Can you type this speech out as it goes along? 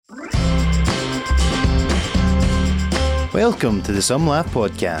Welcome to the Some Laugh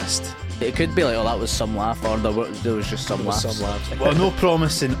podcast. It could be like, oh, that was some laugh, or there was just some laughs. Some laughs. Well, no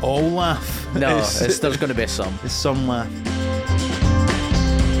promising all laugh. No, there's going to be some. It's some laugh.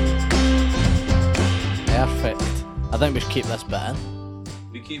 Perfect. I think we should keep this bit in.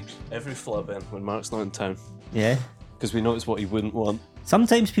 We keep every flub in when Mark's not in town Yeah. because we notice what he wouldn't want.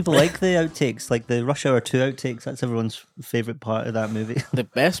 Sometimes people like the outtakes, like the Rush Hour 2 outtakes. That's everyone's favourite part of that movie. The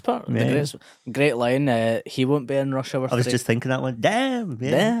best part, Yeah. the great line, he won't be in Rush Hour 3. I was just thinking that one. Damn,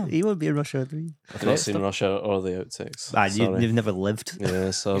 yeah, Damn. he won't be in Rush Hour 3. I've not seen Rush Hour or the outtakes. You've never lived. Yeah,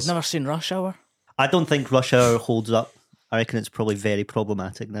 so You've never seen Rush Hour? I don't think Rush Hour holds up. I reckon it's probably very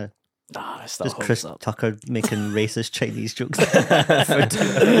problematic now. Nah, it still Just holds Chris up. Tucker making racist Chinese jokes.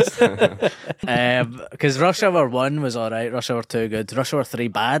 Because Rush Hour 1 was alright, Rush Hour 2 good, Rush Hour 3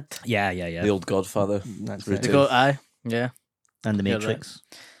 bad. yeah. the old Godfather. That's routine. it. They go, aye, yeah. And the You're Matrix.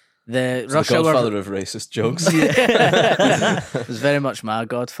 The It's Rush the Hour Godfather of racist jokes. it was very much my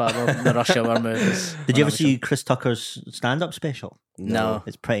Godfather, the Rush Hour movies. Did you ever see Chris Tucker's stand-up special? No.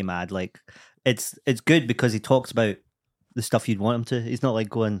 It's pretty mad. Like, it's good because he talks about the stuff you'd want him to. He's not like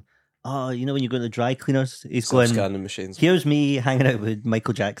going, oh, you know when you go to the dry cleaners? He's going, Scanning machines. here's me hanging out with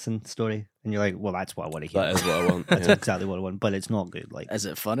Michael Jackson story. And you're like, well, that's what I want to hear. That is what I want. That's yeah. exactly what I want. But it's not good. Like, Is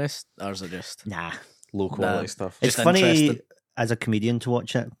it funny, or is it just... nah. Low quality No. stuff. It's Just funny interesting. as a comedian to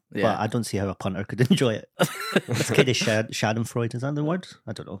watch it, Yeah. but I don't see how a punter could enjoy it. It's kind of schadenfreude, is that the word?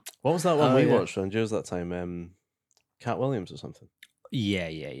 I don't know. What was that one Oh, we yeah. watched on Joe's that time? Cat Williams or something? Yeah.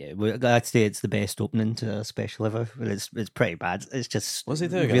 I'd say it's the best opening to a special ever. But it's pretty bad. It's just What's he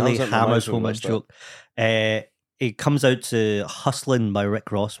doing again? really How's that hammers remind home me a of that? joke. It comes out to Hustling by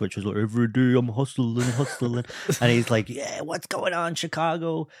Rick Ross, which was like, every day I'm hustling. And he's like, yeah, what's going on,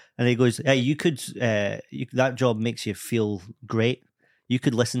 Chicago? And he goes, hey, you could, that job makes you feel great. You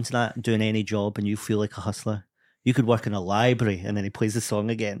could listen to that doing any job and you feel like a hustler. You could work in a library. And then he plays the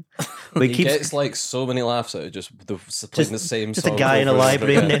song again. But He gets like so many laughs out of just playing the same just song. a guy in a over and over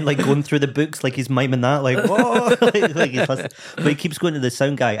library and again. then like going through the books like he's miming that, like, whoa. like he's hustling. But he keeps going to the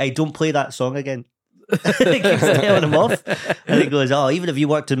sound guy, hey, don't play that song again. He keeps telling him off. And he goes, oh, even if you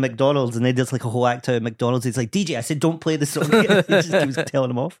worked in McDonald's, and then does like a whole act out of McDonald's, he's like, DJ, I said don't play the song again. He just keeps telling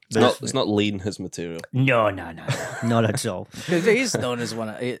him off. It's not lean his material. No, not at all. He's known as one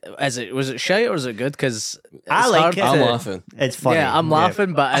of... Was it shite or is it good? Because I like it. I'm laughing. It's funny. Yeah, I'm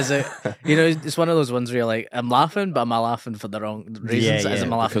laughing, but is it... it's one of those ones where you're like, I'm laughing, but am I laughing for the wrong reasons? Yeah,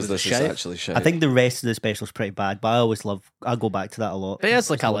 Am I laughing Because for the this is shite? actually shit. I think the rest of the special's pretty bad, but I go back to that a lot. But yeah, it's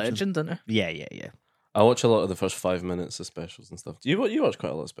like Just a watching. legend, isn't it? Yeah. I watch a lot of the first 5 minutes of specials and stuff. You watch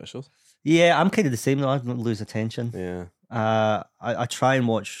quite a lot of specials. Yeah, I'm kind of the same though. I don't lose attention. Yeah. I try and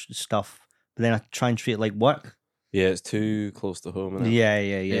watch stuff, but then I try and treat it like work. Yeah, it's too close to home. Isn't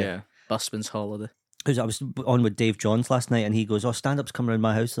it? Yeah. Busman's Holiday. Because I was on with Dave Johns last night, and he goes, "Oh, stand-ups come around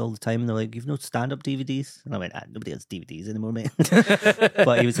my house all the time," and they're like, "You've no stand-up DVDs?" And I went, "Nobody has DVDs anymore, mate."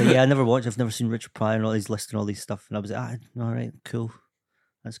 But he was like, "Yeah, I never watched. I've never seen Richard Pryor and all these lists and all these stuff." And I was like, "All right, cool,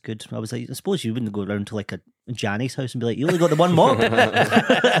 that's good." I was like, "I suppose you wouldn't go around to like a Janny's house and be like, you only got the one mop."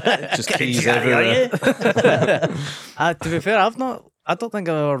 Just keys everywhere. To be fair, I don't think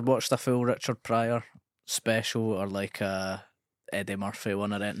I've ever watched a full Richard Pryor special or like a Eddie Murphy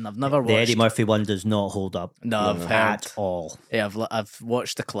one or anything. I've never watched... The Eddie Murphy one does not hold up. No, I've heard. at all. Yeah, I've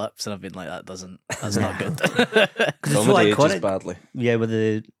watched the clips and I've been like, that's not good. Because it's so Comedy ages iconic. badly. Yeah, with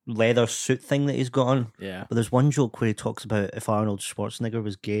the leather suit thing that he's got on. Yeah. But there's one joke where he talks about if Arnold Schwarzenegger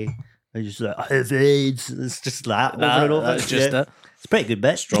was gay. And he's just like, I have AIDS. It's just that over and over. That's just it. It's a pretty good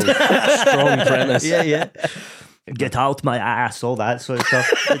bit. Strong premise. Yeah. Get out my ass, all that sort of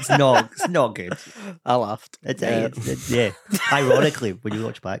stuff. It's not good. I laughed. Yeah. Ironically, when you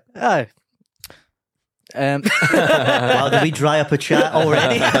watch back. Aye. Wow, did we dry up a chat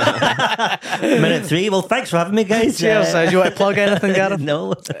already? Minute 3. Well, thanks for having me, guys. Cheers. Do you want to plug anything, Gareth?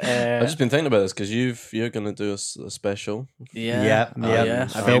 No. I've just been thinking about this because you're going to do a special. Yeah.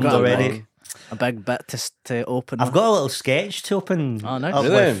 Have Filmed you got already. A big bit to open. I've got a little sketch to open. Oh, nice. up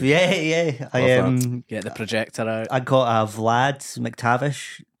Really? with. Yeah. Get the projector out. I got Vlad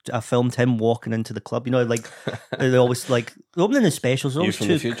McTavish. I filmed him walking into the club. You know, like they always like the opening of specials are You always from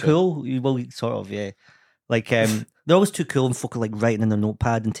the too future? cool. Well, sort of, yeah. Like they're always too cool and folk are like writing in their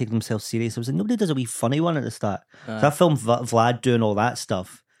notepad and taking themselves serious. I was like, nobody does a wee funny one at the start. So I filmed Vlad doing all that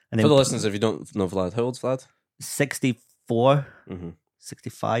stuff. And then For the listeners, if you don't know Vlad, how old's Vlad? 64, Mm-hmm.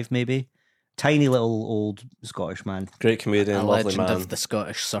 65 maybe. Tiny little old Scottish man. Great comedian, A lovely legend man. of the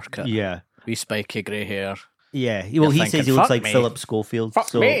Scottish circuit. Yeah. Wee spiky grey hair. Yeah, well, he thinking, says he looks "Fuck like me." Philip Schofield. Fuck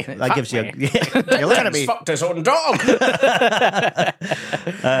so me. that Fuck gives you. me. You're looking at me. fucked his own dog.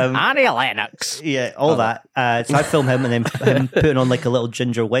 Annie Lennox. Yeah, all that. So I film him and then him putting on like a little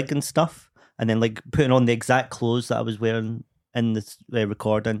ginger wig and stuff, and then like putting on the exact clothes that I was wearing in this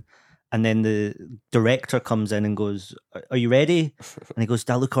recording. And then the director comes in and goes, "Are you ready?" And he goes,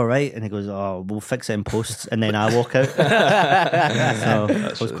 "Do I look all right?" And he goes, "Oh, we'll fix it in post." And then I walk out. So I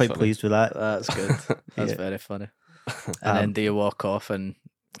was really quite funny. pleased with that. That's good. That's Yeah. very funny. And then do you walk off and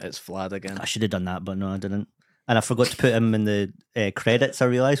it's Vlad again? I should have done that, but no, I didn't. And I forgot to put him in the credits, I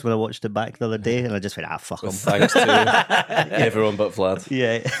realised, when I watched it back the other day. And I just went, fuck him. With thanks to everyone but Vlad.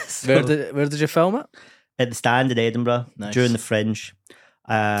 Yeah. So, Where did you film it? at the Stand in Edinburgh, Nice. during the Fringe.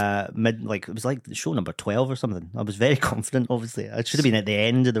 It was like show number 12 or something. I was very confident, obviously. I should have been at the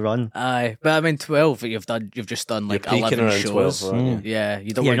end of the run. Aye, but I mean 12. You've just done like You're peaking 11 around shows. 12, aren't you? Yeah,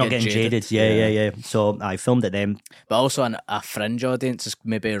 you don't You're want not to get getting jaded. jaded. Yeah. So I filmed it then. But also a fringe audience is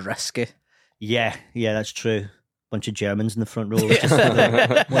maybe risky. Yeah, that's true. Bunch of Germans in the front row. Just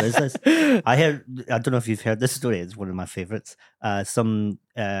like, what is this? I don't know if you've heard this story. It's one of my favourites. Some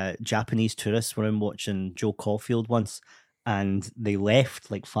Japanese tourists were in watching Joe Caulfield once, and they left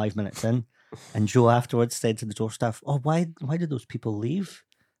like 5 minutes in. And Joe afterwards said to the door staff, "Oh, why did those people leave?"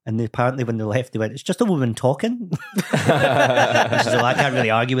 And apparently when they left, they went, "It's just a woman talking." So I can't really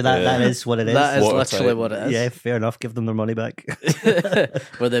argue with that. Yeah. That is what it is. That is Watertight. literally what it is. Yeah, fair enough. Give them their money back.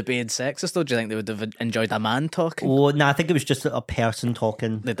 Were they being sexist though? Do you think they would have enjoyed a man talking? Oh, no, I think it was just a person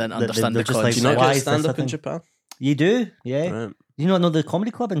talking. They didn't That understand they're the just like, Do you not why get is this stand a up in thing? Japan? You do? Yeah. Right. You not know the comedy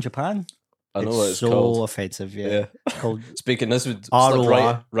club in Japan? I know what it's so called. offensive, yeah. Yeah. It's called Speaking, this would ROR.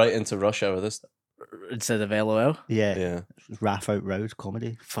 slip right into rush hour. This, Instead of LOL. yeah, yeah. Raff Out Road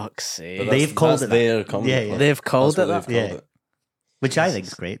comedy. Fuck's But sake. They've called that's it that. their comedy. Yeah, club. They've called That's it what that. they've Yeah. called it. Which I think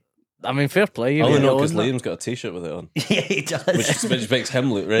is great. I mean, fair play. I You only know own because that. Liam's got a T-shirt with it on, Yeah, he does. which makes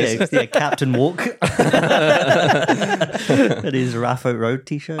him look yeah, racist. yeah, Captain Woke. And his Raff Out Road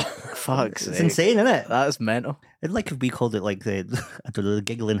t-shirt. Fuck's It's sake. insane, isn't it? That is mental. It's like if we called it like the, I don't know, the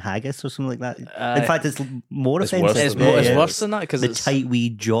Giggling Haggis or something like that. Aye. In fact, it's more It's offensive. worse It's, than more, that, it's yeah. worse than that because The it's Tight Wee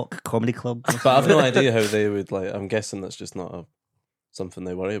Jock Comedy Club. But I've no idea how they would like. I'm guessing that's just not something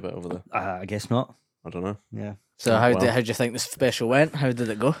they worry about over there. I guess not. I don't know. Yeah. So how Wow. do you think the special went? How did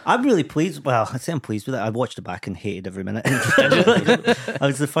it go? I'm really pleased. Well, I'd say I'm pleased with it. I watched it back and hated every minute. It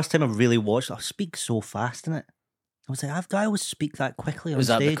was the first time I really watched. I speak so fast in it. I was like, I always speak that quickly on Was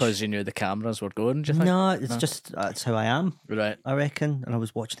that stage. because you knew the cameras were going? Do you think? No, it's No. just that's how I am. Right. I reckon. And I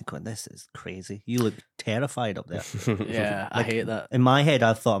was watching it going, "This is crazy. You look terrified up there." Yeah, I hate that. In my head,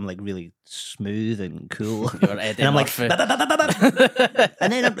 I thought I'm like really smooth and cool. You're Eddie And I'm like, Murphy. "Ba, ba, ba, ba, ba, ba."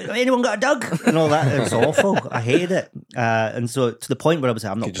 And then anyone got a dog and all that. It was awful. I hated it. And so to the point where I was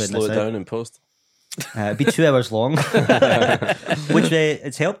like, I'm not Could you putting slow this it out. down in post? It'd be 2 hours long, which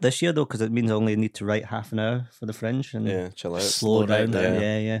it's helped this year though because it means I only need to write half an hour for the Fringe and Yeah, chill out. slow down. down.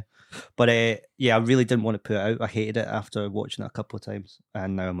 Yeah. But yeah, I really didn't want to put it out. I hated it after watching it a couple of times,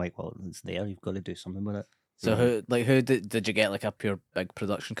 and now I'm like, well, it's there. You've got to do something with it. So who did you get like a pure big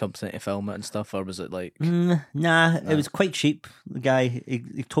production company to film it and stuff, or was it like Nah, it was quite cheap. The guy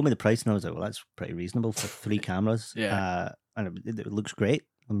he told me the price, and I was like, well, that's pretty reasonable for 3 cameras. Yeah. And it looks great.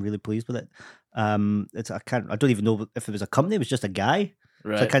 I'm really pleased with it. I don't even know if it was a company. It was just a guy.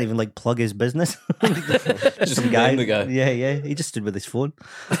 right? So I can't even like plug his business. Just Some name the guy. Yeah. He just stood with his phone.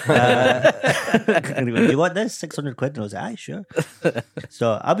 And he went, "Do you want this? 600 quid?" And I was like, "Aye, sure."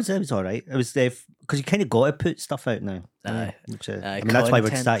 So it was all right. It was because you kind of got to put stuff out now. Aye. Which, Aye, I mean, that's why we're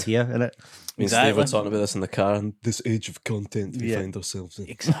content. sat here, isn't it? Me and Steve were Exactly. talking about this in the car, and this age of content we Yeah. find ourselves in.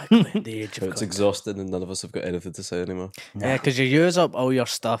 Exactly. The age How of it's content. exhausting, and none of us have got anything to say anymore. Yeah, because you use up all your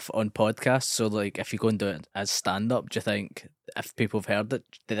stuff on podcasts. So, like, if you go and do it as stand up, do you think if people have heard it,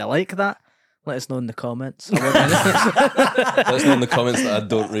 do they like that? Let us know in the comments. Let us know in the comments that I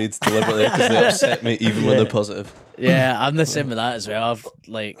don't read deliberately because they upset me, even when they're positive. Yeah, I'm the same with that as well.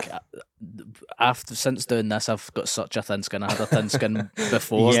 I've since doing this, I've got such a thin skin. I had a thin skin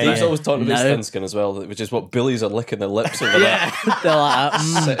before. Yeah, Steve's that always talking about his now- thin skin as well, which is what bullies are licking their lips over Yeah, they're like, that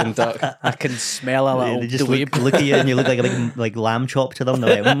sitting duck. I can smell a little They just dweeb. look at you and you look like a big like lamb chop to them.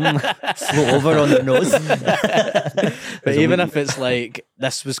 They're like, float over on their nose. But even if it's like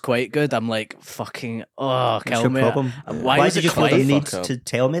this was quite good, I'm like fucking What's kill your me. problem? Why is did it you feel the quite? need Fuck up. to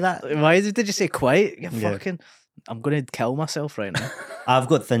tell me that? Why did you say quite? You Yeah. fucking. I'm gonna kill myself right now. I've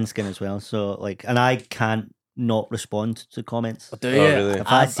got thin skin as well, so like, and I can't not respond to comments. Do Oh, you? really? If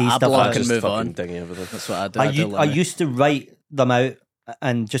I see stuff, block I and just move fucking on. dinging everything. That's what I do. I used to write them out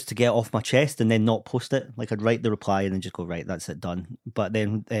and just to get it off my chest and then not post it. Like I'd write the reply and then just go, right, that's it, done. But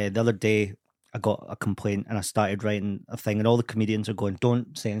then the other day I got a complaint and I started writing a thing, and all the comedians are going,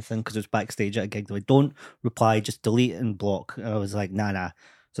 "Don't say anything," because it was backstage at a gig. They're like, "Don't reply, just delete and block." And I was like, "Nah."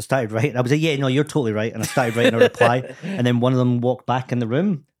 So I started writing. I was like, "Yeah, no, you're totally right." And I started writing a reply, and then one of them walked back in the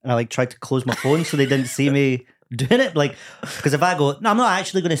room, and I like tried to close my phone so they didn't see me doing it. Like, because if I go, "No, I'm not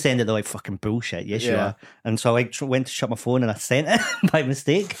actually going to send it," they're like, "Fucking bullshit." Yes, you are. And so I like went to shut my phone and I sent it by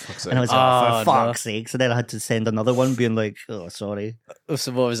mistake. And I was like, "For fuck's sake!" So then I had to send another one, being like, "Oh, sorry."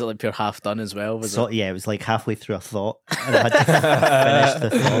 So what was it like? Pure half done as well? Was it? Yeah, it was like halfway through a thought, and I had to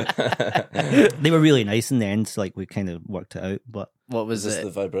finish the thought. They were really nice in the end. So like we kind of worked it out, but. What was Is this it?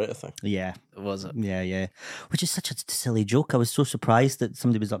 the vibrator thing? Yeah. Was it? Yeah. Which is such a silly joke. I was so surprised that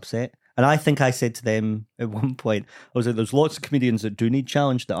somebody was upset. And I think I said to them at one point, I was like, "There's lots of comedians that do need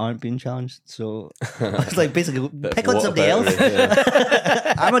challenged that aren't being challenged." So I was like, basically, pick on somebody else.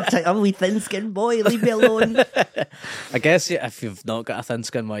 Yeah. I'm a wee thin-skinned boy. Leave me alone. I guess if you've not got a thin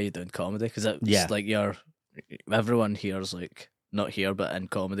skin, why are you doing comedy? Because it's like everyone here's like, not here, but in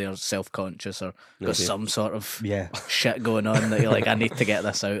comedy, or self-conscious, or got some sort of shit going on that you're like, I need to get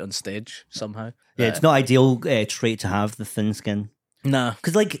this out on stage somehow. Yeah, it's not ideal trait to have, the thin skin. Nah,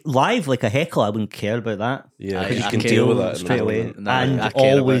 because like live, like a heckle, I wouldn't care about that. Yeah, I you can care deal with that straight away, No, and I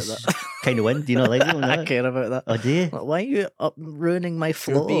care always about that. kind of win. Do you know, like I care about that. Oh, do you? Like, why are you ruining my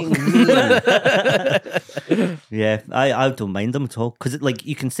flow? Yeah, I don't mind them at all, because like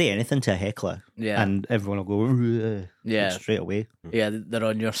you can say anything to a heckler, Yeah. and everyone will go straight away. Yeah, they're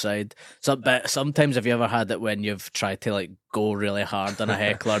on your side. But sometimes have you ever had it when you've tried to like go really hard on a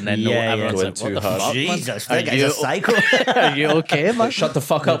heckler and then everyone's like, Going "What too the hard. fuck, man? Jesus, Are that guy's a psycho." Are you okay, man? Like, shut the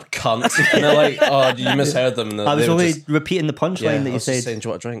fuck up, cunt. And they're like, "Oh, you misheard them." I was They were only just, repeating the punchline that I you was just said. saying, "Do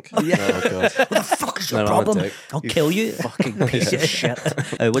you want a drink?" Yeah. Oh, God. What the fuck is your No, I'm a problem? dick. I'll kill you. Fucking piece of shit.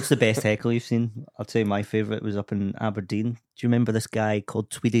 What's the best heckle you've seen? I'll tell you, my favourite was up in Aberdeen. Do you remember this guy called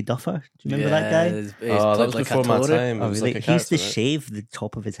Tweedy Duffer? Do you remember that guy? He's Oh, that played was like before a my Tory. time. It Oh, was really? like a He used to character, right? shave the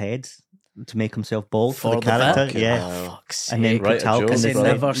top of his head to make himself bald for, For the the character. bit? Yeah. Oh, fuck's And then sake. Right, put talc a in Has joke. he the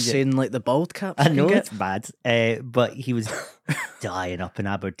Right. never yeah. seen like the bald caps? I you know can it's bad, but he was dying up in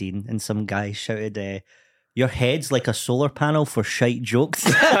Aberdeen, and some guy shouted, "Your head's like a solar panel for shite jokes."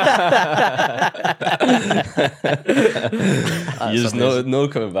 There's no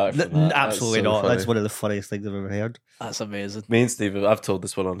coming back from that. Absolutely That's so not. funny. That's one of the funniest things I've ever heard. That's amazing. Me and Steve, I've told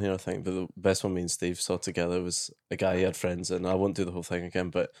this one on here, I think, but the best one me and Steve saw together was a guy he had friends, and I won't do the whole thing again,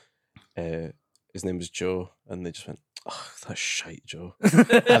 but his name was Joe, and they just went, "Oh, that's shite, Joe."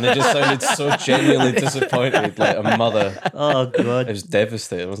 And they just sounded so genuinely disappointed, like a mother. Oh god. It was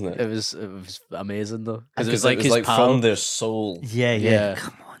devastating, wasn't it? It was amazing though, because it Because was like his pal. from their soul. Yeah.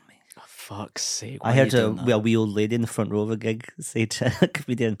 Come on, man. Oh, fuck's sake! I heard a wee old lady in the front row of a gig say to a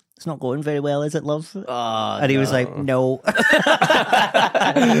comedian, "It's not going very well, is it, love?" And he was like, "No."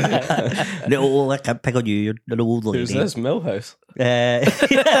 No, I can't pick on you. You're an old lady. Who's this? Millhouse?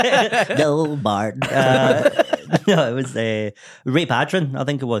 No, Martin. No, it was Ray Badron, I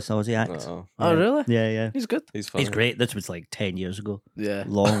think it was. I was the act. Oh, Oh really? Yeah. He's good. he's funny. He's great. This was like 10 years ago. Yeah.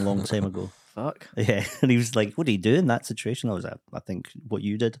 Long time ago. Fuck. Yeah. And he was like, "What do you do in that situation?" I was like, "I think what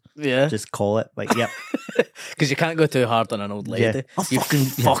you did. Yeah. Just call it." Like, yep. Because you can't go too hard on an old lady. Yeah. Oh, You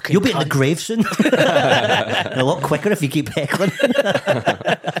fucking You'll be in the cunt. grave soon. And a lot quicker if you keep heckling.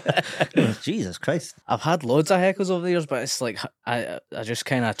 Jesus Christ. I've had loads of heckles over the years, but it's like I just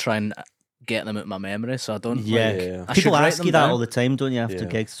kind of try and get them out of my memory, so I don't. Yeah. like, Yeah. I should People write ask them you that down. all the time, don't you, after Yeah.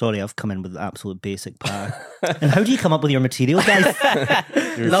 gigs? Sorry, I've come in with absolute basic power. And how do you come up with your material, guys?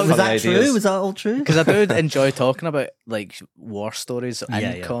 Your Was funny that true? ideas. Was that all true? Because I do enjoy talking about like war stories and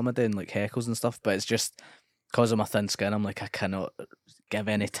Yeah. comedy and like heckles and stuff, but it's just because of my thin skin, I'm like, I cannot give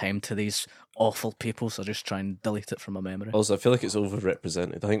any time to these awful people, so I just try and delete it from my memory. Also, I feel like it's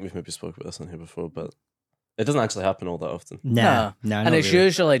overrepresented. I think we've maybe spoke about this on here before, but it doesn't actually happen all that often. Nah, and it's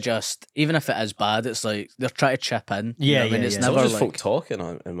usually just, even if it is bad, it's like they're trying to chip in. You Yeah, know what I mean? yeah, It's yeah. It's all never just like folk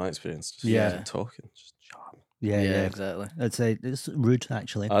talking, in my experience. Just Yeah. folk talking. Just jam. Yeah. exactly. It's rude,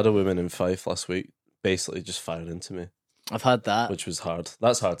 actually. I had a woman in Fife last week basically just fired into me, I've had that. which was hard.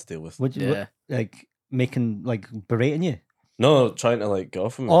 That's hard to deal with. Would you, Yeah. like, making, like, berating you? No, trying to like get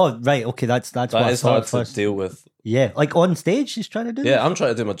off of me. Oh, right. Okay, that's what that I is thought hard first. to deal with. Yeah, like on stage, she's trying to do Yeah, that? I'm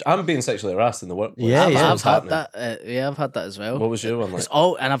trying to do my. I'm being sexually harassed in the workplace. Yeah, I've, yeah. I've What's had happening? that. Yeah, I've had that as well. What was your one like? It's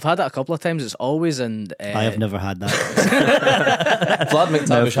all, and I've had that a couple of times. It's always in. I have never had that. Vlad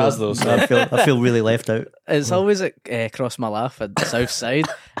McTavish has those. So. I feel really left out. It's always at Cross My Laugh at the South Side,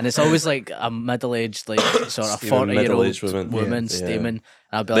 and it's always like a middle-aged, like sort of Steaming 40-year-old middle-aged woman, women. Yeah. steaming.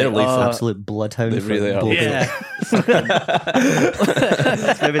 And I'll be They're like, lethal. oh, Absolute bloodhound. They for really are. both. yeah.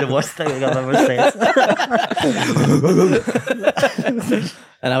 That's might be the worst thing I've ever said.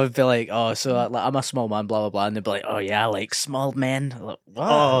 And I would be like, oh, so I'm a small man, blah, blah, blah. And they'd be like, oh, yeah, I like small men. Like, what?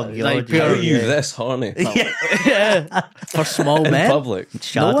 Oh, like, How are you this horny? yeah. For small In men? public.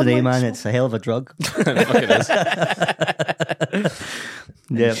 Chardonnay, man, it's a hell of a drug.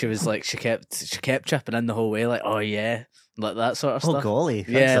 Yeah. She was like, she kept chipping in the whole way, like, oh, yeah. Like that sort of stuff. Oh, golly.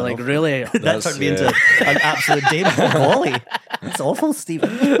 Yeah, like really. That turned me into an absolute demon. Oh, golly. It's awful,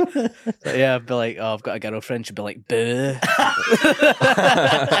 Stephen. Yeah, I'd be like, oh, I've got a girlfriend. She'd be like, boo.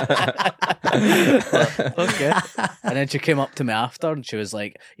 Okay. And then she came up to me after and she was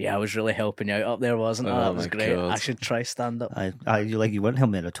like, yeah, I was really helping you out up there, wasn't I? That was great. God. I should try stand up. You weren't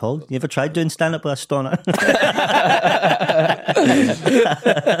helping me at all. You ever tried doing stand up with a stoner?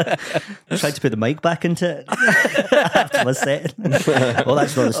 Tried to put the mic back into it after my set. Oh,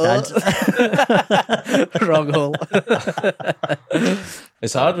 that's not a stand. Wrong hole.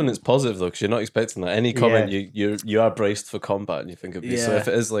 It's hard when it's positive though, because you're not expecting that. Any comment, you are braced for combat, and you think it'd be so. If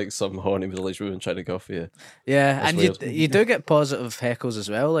it is like some horny middle-aged woman trying to go for you, and you do get positive heckles as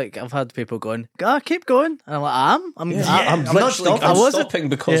well. Like I've had people going, keep going," and I'm like, I'm not stopping. I'm stopping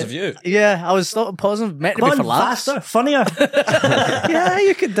because of you. Yeah, I was stopping, pausing, meant to be for laughs. Faster, funnier. Yeah,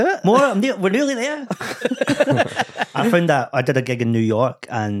 you could do it. More. We're nearly there. I found that I did a gig in New York,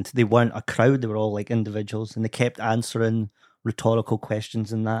 and they weren't a crowd; they were all like individuals, and they kept answering rhetorical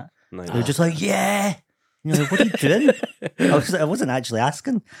questions and that. Nice. They were just like, yeah. You know, like, what are you doing? I wasn't actually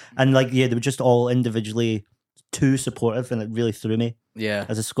asking. And like, yeah, they were just all individually too supportive, and it really threw me. Yeah.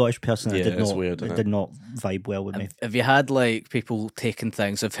 As a Scottish person, it did not vibe well with me. Have you had like people taking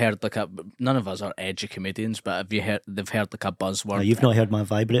things? I've heard like none of us are edgy comedians, but they've heard like a buzzword. No, you've not heard my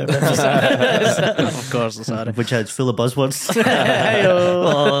vibrator. Of course, sorry. Which is full of buzzwords.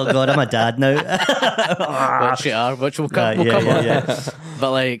 Oh God, I'm a dad now. Which you are, which we'll come on.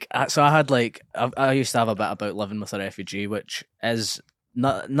 But like, so I had like, I used to have a bit about living with a refugee, which is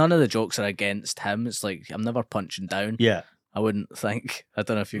none of the jokes are against him. It's like I'm never punching down. Yeah. I wouldn't think. I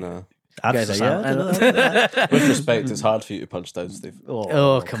don't know if you. No. With respect, it's hard for you to punch down, Steve.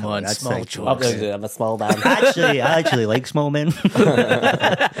 Oh come on, small jokes. I'm a small man. I actually like small men.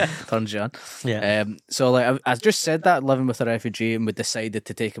 Turns you on. Yeah. So like I just said that living with a refugee, and we decided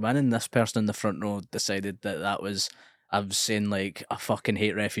to take him in, and this person in the front row decided that was. I was saying like I fucking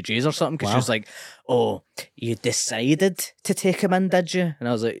hate refugees or something, because she was like, "Oh, you decided to take him in, did you?" And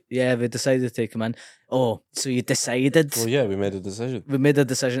I was like, "Yeah, we decided to take him in." "Oh, so you decided?" Well, yeah, we made a decision. We made a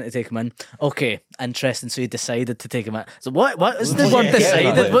decision to take him in. Okay, interesting. So you decided to take him in. So what is the word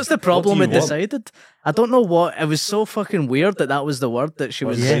decided? What's the problem with decided? I don't know what. It was so fucking weird that was the word that she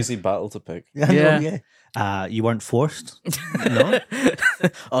was. What a crazy battle to pick. Yeah. You weren't forced? No?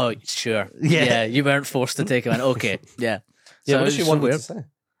 Oh, sure. Yeah, you weren't forced to take him in. Okay, yeah. Yeah, So what it did she was want so to weird. say?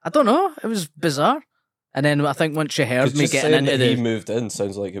 I don't know. It was bizarre. And then I think once she heard me getting into he moved in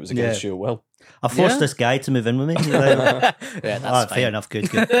sounds like it was against your will. I forced this guy to move in with me. Yeah, that's fair enough. Good.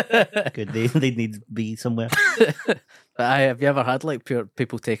 They need to be somewhere. But have you ever had like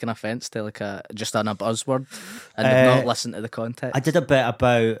people taking offence to like just on a buzzword and they've not listened to the context? I did a bit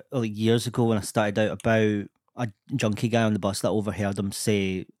about like years ago when I started out about a junkie guy on the bus that overheard him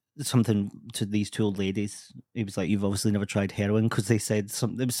say something to these two old ladies. He was like, "You've obviously never tried heroin," because they said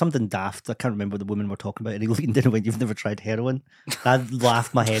it was something daft. I can't remember what the women were talking about, and he leaned in and went, "You've never tried heroin." I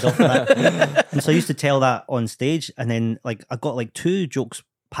laughed my head off at that. And so I used to tell that on stage, and then like I got like 2 jokes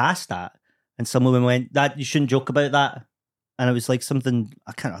past that, and some women went, "That you shouldn't joke about that." And it was like something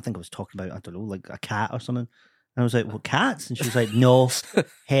I think I was talking about, I don't know, like a cat or something. And I was like, "Well, cats?" And she was like, "No,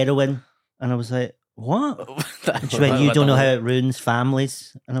 heroin." And I was like, "What?" And she went, "You don't know how it ruins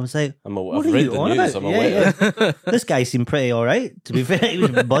families." And I was like, I've read the news. I'm aware. Yeah. This guy seemed pretty all right, to be fair. He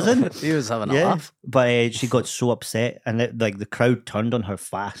was buzzing. He was having a laugh. But she got so upset, and the crowd turned on her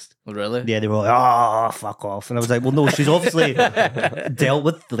fast. Really? Yeah, they were like, "Oh, fuck off." And I was like, "Well, no, she's obviously dealt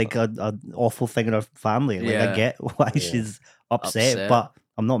with like an awful thing in her family. Like, I get why she's upset, but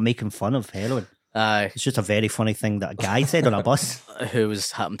I'm not making fun of heroin." Aye. It's just a very funny thing that a guy said on a bus. Who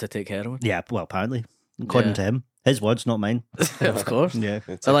happened to take heroin? Yeah, well, apparently. According to him. His words, not mine. Of course. Yeah.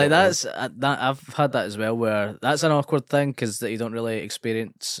 So like that's I've had that as well, where that's an awkward thing because that you don't really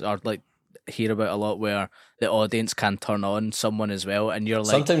experience or like hear about a lot, where the audience can turn on someone as well, and you're like,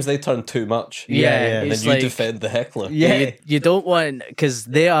 sometimes they turn too much. Yeah. And then you defend the heckler. Yeah, you don't want, because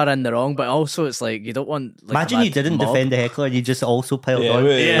they are in the wrong, but also it's like you don't want. Like, imagine you didn't defend the heckler and you just also piled on.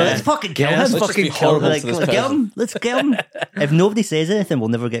 Yeah. Let's fucking kill him. Let's fucking kill him. Like, let's get him. If nobody says anything, we'll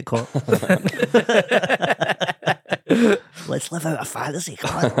never get caught. Let's live out a fantasy.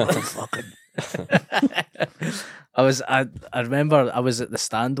 Come on, fucking. I remember I was at the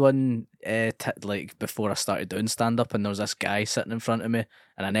stand one like before I started doing stand up, and there was this guy sitting in front of me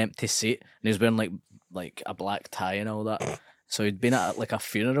in an empty seat, and he was wearing like a black tie and all that. So he'd been at like a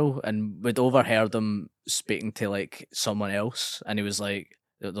funeral, and we'd overheard him speaking to like someone else, and he was like,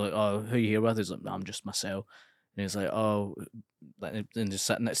 "Oh, who are you here with?" He's like, "I'm just myself." And he's like, "Oh," and just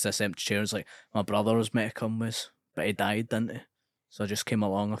sitting next to this empty chair. He's like, "My brother was meant to come with, but he died, didn't he? So I just came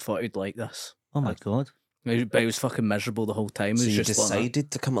along. I thought he'd like this." Oh my god! But he was fucking miserable the whole time. So He was you just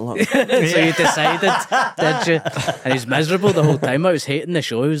decided to come along? so you decided, did you? And he's miserable the whole time. I was hating the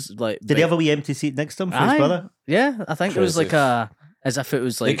show. He was like, Did he have a wee empty seat next to him for his brother? Yeah, I think it was like as if it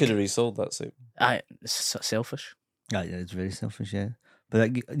was They like. could have resold that seat. It's selfish. Yeah, it's very selfish. Yeah, but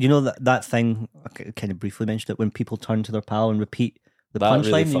like, you know that thing. I kind of briefly mentioned it when people turn to their pal and repeat the That punchline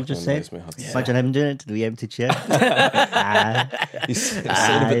really you fucking just said. annoys me. Yeah. Imagine him doing it to the empty chair. He's saying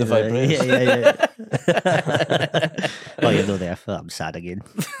about the vibration. Yeah. Well, you know, there. I'm sad again.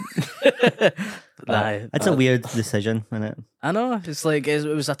 It's a weird decision, isn't it? I know. It's like it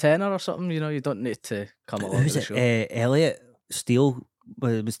was a tenner or something. You know, you don't need to come along to Who's the it? show. Elliot Steele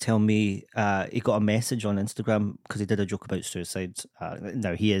was telling me he got a message on Instagram because he did a joke about suicide.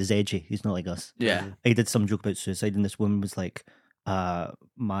 Now, he is edgy. He's not like us. Yeah. He did some joke about suicide, and this woman was like,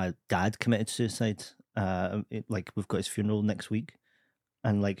 my dad committed suicide. Like, we've got his funeral next week.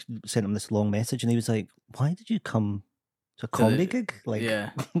 And like sent him this long message, and he was like, "Why did you come to a comedy gig? Like,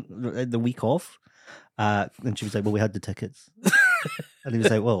 the week off?" And she was like, "Well, we had the tickets." And he was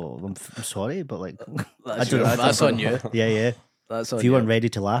like, "Well, I'm sorry, but like, that's on you. Yeah. That's on if you weren't ready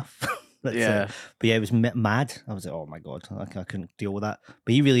to laugh." Yeah. But yeah, it was mad. I was like, "Oh my god, I couldn't deal with that."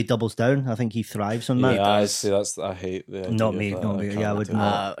 But he really doubles down. I think he thrives on that. Yeah, I see. I hate the idea Not of me. that. Not me. Yeah, I would do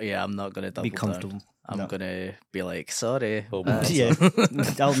not Yeah, I'm not gonna double be comfortable. down. I'm gonna be like, sorry. Yeah,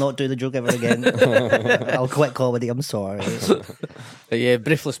 I'll not do the joke ever again. I'll quit comedy. I'm sorry. But yeah,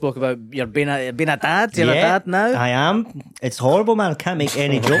 briefly spoke about you're being a dad. You're a dad now. I am. It's horrible, man. I can't make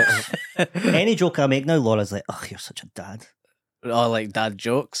any jokes. Any joke I make now, Laura's like, "Oh, you're such a dad." Oh, like dad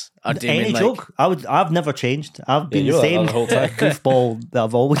jokes. Or do you Any mean, like, joke? I've never changed. I've been you the were like same that the whole time. goofball that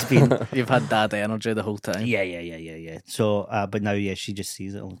I've always been. you've had dad energy the whole time. Yeah. So, but now, yeah, she just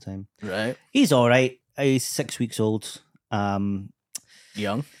sees it all the time. Right. He's all right. He's 6 weeks old.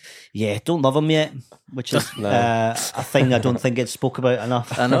 Young. Yeah, don't love him yet, which is a thing I don't think gets spoke about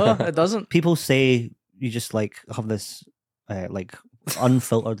enough. I know, it doesn't. People say you just like have this like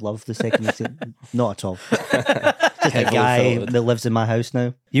unfiltered love the second you see it. Not at all. Just a guy that lives in my house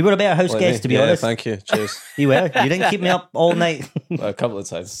now. You were a better house guest, to be honest. Thank you. Cheers. You were. You didn't keep me up all night. A couple of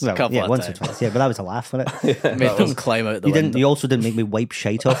times. Well, once or twice. Yeah, but that was a laugh, wasn't it? Made them climb out the You window. didn't. You also didn't make me wipe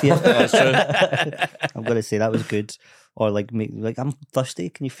shite off you. That's true. I'm gonna say that was good. Or like, I'm thirsty.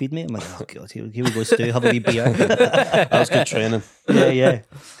 Can you feed me? I'm like, oh god, here we go, Stu. Have a wee beer. That was good training. Yeah.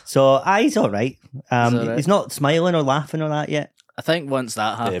 So he's all right. all right. He's not smiling or laughing or that yet. I think once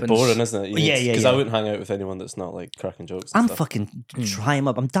that happens, Yeah, boring, isn't it? Yeah. Because I wouldn't hang out with anyone that's not like cracking jokes. And I'm stuff. fucking trying him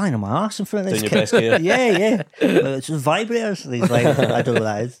up. I'm dying on my arse in front of this Doing your kid. best gear. Yeah. It's just vibrators. And he's like, I don't know what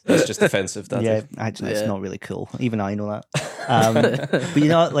that is. It's just offensive, Daddy. Yeah, actually, it's not really cool. Even I know that. But you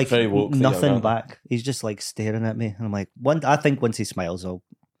know, like Very woke for you, nothing aren't back. He's just like staring at me, and I'm like, I think once he smiles,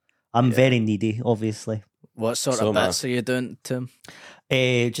 I'm very needy, obviously. what sort of bits are you doing to him?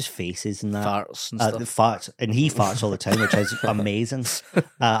 Just faces and that. Farts and The stuff. farts, and he farts all the time, which is amazing.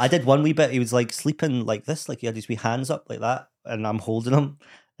 I did one wee bit. He was like sleeping like this, like he had his wee hands up like that, and I'm holding him.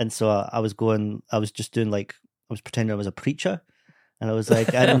 And so I was just doing like, I was pretending I was a preacher. And I was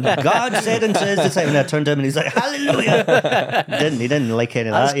like, and God said and says this time, and I turned to him and he's like, hallelujah. He didn't like any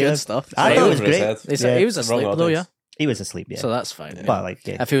of That's that. good stuff. I thought it was Over his great. head. He was asleep Wrong though, yeah. audience. He was asleep, yeah. So that's fine. Yeah. But like,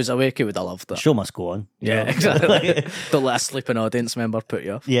 yeah. If he was awake, he would have loved The it. show must go on. you Yeah, know? exactly. Don't let a sleeping audience member put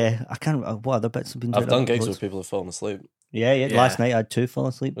you off. Yeah, I can't. What other bits have been? I've doing? done gigs Loads. where people have fallen asleep. Yeah. Yeah. Last night I had 2 fall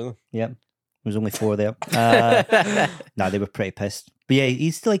asleep. Really? Yeah, there was only 4 there. Nah, they were pretty pissed. But yeah,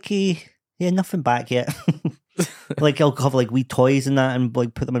 he's like nothing back yet. Like I'll have like wee toys and that, and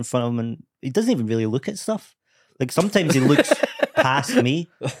like put them in front of him, and he doesn't even really look at stuff. Like sometimes he looks past me,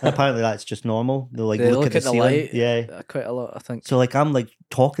 and apparently that's just normal. They'll like They look at the ceiling. light. Yeah. Quite a lot, I think. So like I'm like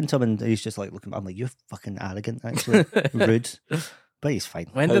talking to him, and he's just like looking. I'm like, you're fucking arrogant, actually, rude. But he's fine.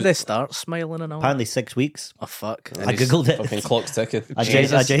 When did they start smiling and all? Apparently 6 weeks. Oh, fuck. I googled it. Fucking clock's ticking. I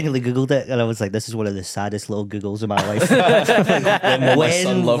genuinely googled it, and I was like, "This is one of the saddest little googles of my life." When my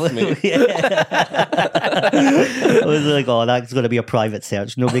son loved me. I was like, "Oh, that's going to be a private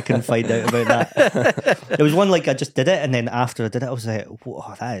search. Nobody can find out about that." There was one like I just did it, and then after I did it, I was like,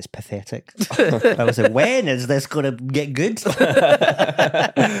 "Whoa, that is pathetic." I was like, "When is this going to get good?"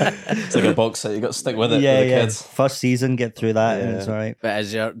 It's like a box set. You got to stick with it. Yeah, with the kids. First season, get through that, and it's all right. But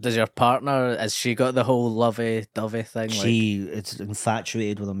does your partner, has she got the whole lovey-dovey thing? It's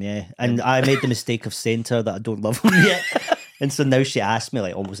infatuated with him, yeah. And I made the mistake of saying to her that I don't love him yet. And so now she asks me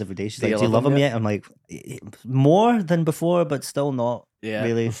like almost every day, she's like, do you love him yet? I'm like, more than before, but still not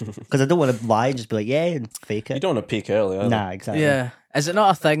really. Because I don't want to lie and just be like, yeah, and fake it. You don't want to peak early, either. Nah, exactly. Yeah. Is it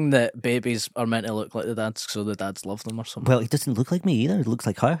not a thing that babies are meant to look like the dads so the dads love them or something? Well, he doesn't look like me either. He looks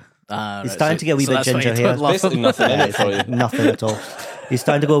like her. He's Right. starting to get a wee bit ginger hair. Basically nothing in it for you. Nothing at all. He's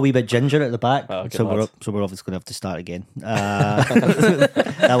starting to go a wee bit ginger at the back, so mad. we're obviously going to have to start again.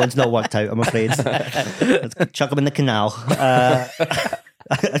 That one's not worked out, I'm afraid. Let's chuck him in the canal.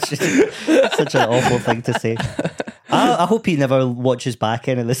 It's just such an awful thing to say. I hope he never watches back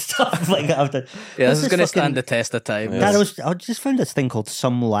any of this stuff. Like after, this is going to stand the test of time. Dad, I just found this thing called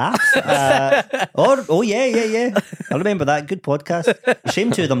Some Laugh. Yeah. I remember that. Good podcast.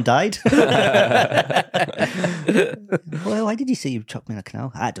 Shame two of them died. Well, why did you say you chucked me in a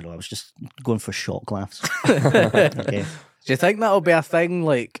canal? I don't know. I was just going for shock laughs. Okay. Do you think that'll be a thing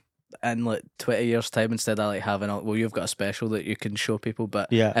like in like 20 years' time instead of like having you've got a special that you can show people, but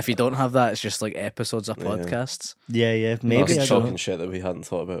if you don't have that, it's just like episodes of podcasts. Yeah, maybe. That's shocking shit that we hadn't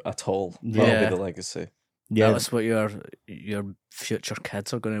thought about at all. That'll be the legacy. Yeah, that's what your future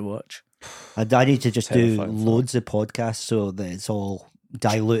kids are going to watch. I need to just do loads of podcasts so that it's all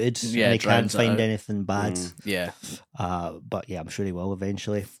diluted and they can't find anything bad. But yeah, I'm sure he will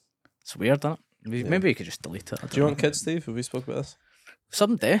eventually. It's weird, isn't it? Maybe you could just delete it. Do you want kids, Steve? Have we spoke about this?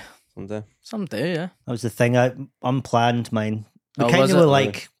 Someday, yeah. That was the thing. I unplanned mine. We kind of were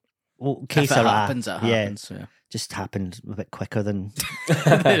like, well, case if it happens, it happens. Yeah. Just happened a bit quicker than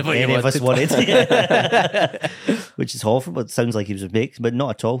any of us wanted. Which is awful, but it sounds like he was a mix, but not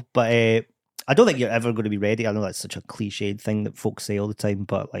at all. But I don't think you're ever going to be ready. I know that's such a cliched thing that folks say all the time,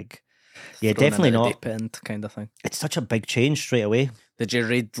 but like, yeah, definitely not. Deep end kind of thing. It's such a big change straight away. Did you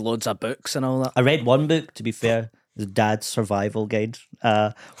read loads of books and all that? I read one book, to be fair. The Dad's Survival Guide,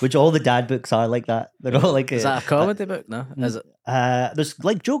 which all the dad books are like that. They're all like is that a comedy book? No, is it? There's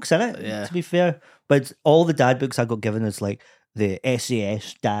like jokes in it. Yeah. To be fair, but all the dad books I got given is like the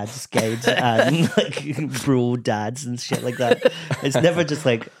SAS Dad's Guide and like bro dads and shit like that. It's never just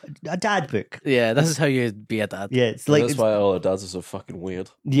like a dad book. Yeah, this is how you be a dad. Yeah, it's like that's why all our dads are so fucking weird.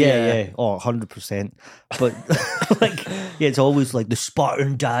 Yeah. Oh, 100%. But like, yeah, it's always like the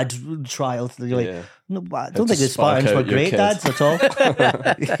Spartan dad trials. You're like, no, I don't think the Spartans were great dads at all. How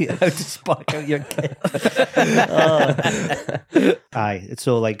to spark out your kid. Aye,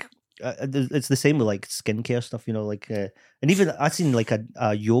 so like, it's the same with like skincare stuff, you know, like, and even I seen like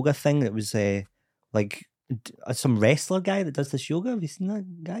a yoga thing that was like some wrestler guy that does this yoga. Have you seen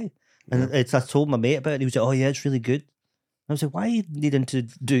that guy? And I told my mate about it. And he was like, "Oh yeah, it's really good." I was like, "Why are you needing to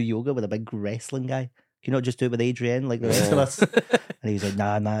do yoga with a big wrestling guy? Can you not just do it with Adrienne like the rest of us?" And he was like,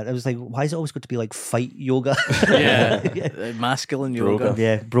 nah. I was like, why is it always got to be like fight yoga? Masculine yoga.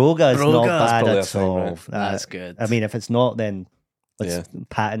 Yeah, broga is not bad at all. Right? That's good. I mean, if it's not, then it's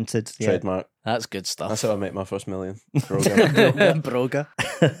patented. Trademark. That's good stuff. That's how I make my first million. Broga. Broga.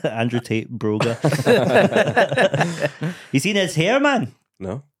 Andrew Tate, broga. You seen his hair, man?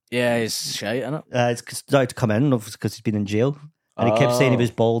 No. Yeah, he's shite, isn't it? It's started to come in because he's been in jail. And he kept saying he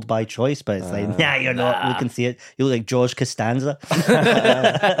was bald by choice, but it's like, nah, you're not. We can see it. You look like George Costanza.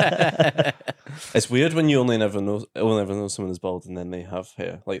 It's weird when you only never know someone is bald and then they have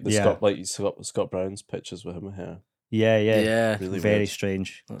hair. Like Scott Brown's pictures with him with hair. Yeah. Really very weird.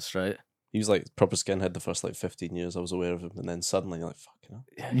 strange. That's right. He was like proper skinhead the first like 15 years I was aware of him, and then suddenly you're like, fucking hell.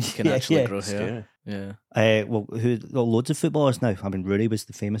 Yeah, you can actually grow hair. Yeah. Loads of footballers now. I mean, Rooney was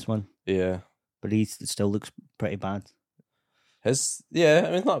the famous one. Yeah. But he still looks pretty bad. I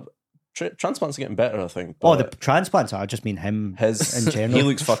mean, not transplants are getting better, I think. The transplants are. I just mean him in general. He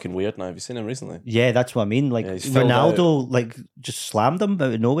looks fucking weird now. Have you seen him recently? Yeah, that's what I mean. Like Ronaldo, like just slammed him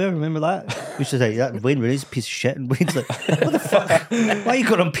out of nowhere. Remember that? Which is like that. Wayne Rooney's a piece of shit, and Wayne's like, "What the fuck? Why are you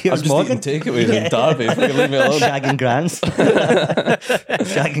going on Piers Morgan? Takeaways in Derby. Fucking leave me alone."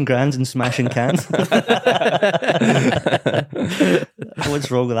 Shagging grands and smashing cans.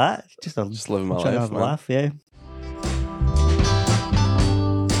 What's wrong with that? Just living my life, man. Laugh, yeah.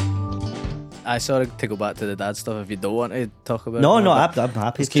 I sorry to go back to the dad stuff. If you don't want to talk about No, it, no, I'm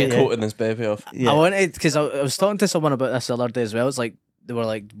happy Let's to. keep quoting this baby off. I wanted because I was talking to someone about this the other day as well. It's like they were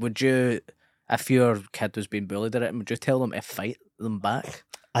like, "Would you, if your kid was being bullied at it, would you tell them to fight them back?"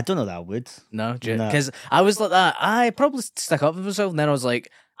 I don't know that I would. No, because I was like that. I probably stick up for myself, and then I was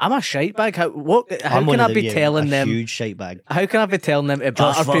like, "I'm a shite bag. How can I be telling them huge shite bag? How can I be telling them to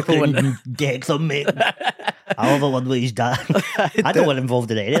batter people when deck them, mate? I have a one with his dad. I don't want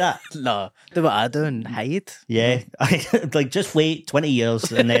involved in any of that. No, do what I do and hide. Yeah, like just wait 20 years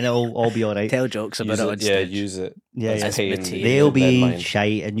and then it'll all be all right. Tell jokes about it on stage. Use it. Yeah, as pain material. they'll be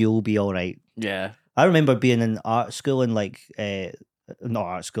shite and you'll be all right. Yeah. I remember being in art school and like not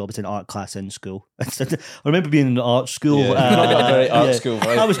art school, but an art class in school. I remember being in art school. Yeah, very art school,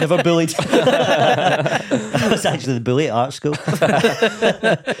 right? I was never bullied. I was actually the bully at art school.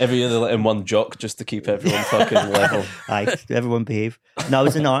 Every year they let in one jock just to keep everyone fucking level. Aye, everyone behave. No, I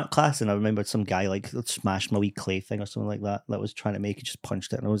was in art class and I remember some guy like smashed my wee clay thing or something like that was trying to make it, just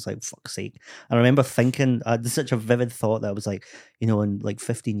punched it, and I was like, fuck's sake. And I remember thinking, I had such a vivid thought that I was like, in like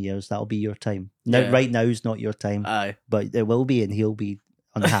 15 years, that'll be your time. Now, right now is not your time. Aye. But it will be, and he'll be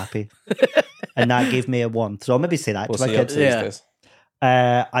unhappy. And that gave me a warmth. So I'll maybe say that to my kids.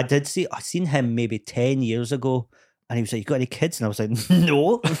 I seen him maybe 10 years ago, and he was like, "You got any kids?" And I was like,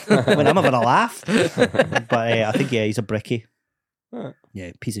 "No." When I'm having a laugh. But I think, he's a bricky.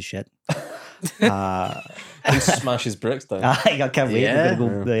 Yeah, piece of shit. He smashes bricks down. I can't wait. Yeah.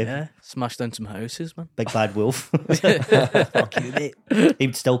 We're gonna Yeah. Smash down some houses, man. Big bad wolf. Fuck you, mate.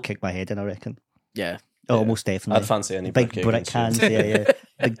 He'd still kick my head in, I reckon. Yeah. Almost definitely. I'd fancy any big brick brick hands. Yeah.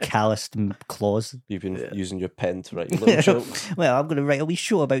 Big calloused claws. You've been using your pen to write your little jokes. Well, I'm going to write a wee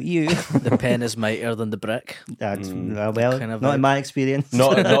show about you. The pen is mightier than the brick. That's kind of not in my experience.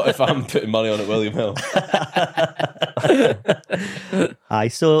 Not if I'm putting money on it, William Hill. Aye,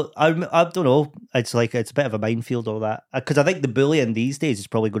 so I don't know. It's like it's a bit of a minefield, all that, because I think the bullying these days is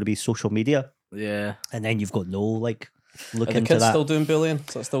probably going to be social media. Yeah, and then you've got look Are the into kids that. still doing bullying?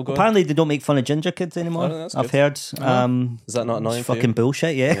 Is that still going? Apparently, they don't make fun of ginger kids anymore. Oh, that's I've good. heard. Is that not annoying? It's for you? fucking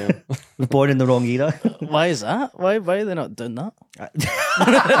bullshit. Yeah, was born in the wrong era. why is that? Why are they not doing that?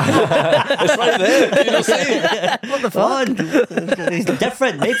 It's right there. You don't see it. What the fuck? He's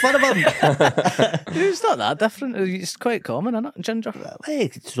different. Make fun of him. It's not that different. It's quite common, isn't it? Ginger Hey,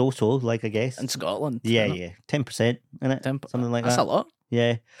 it's so I guess. in Scotland. Yeah, isn't it? yeah, 10%, isn't it? Something like That's that. a lot.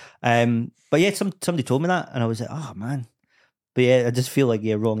 Yeah, but yeah, somebody told me that, and I was like, oh man. But yeah, I just feel like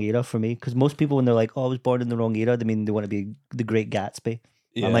wrong era for me, because most people when they're like, "Oh, I was born in the wrong era," they mean they want to be the Great Gatsby.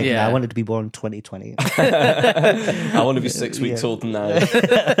 Yeah. I'm like, Yeah. nah, I wanted to be born in 2020 I want to be 6 weeks old now.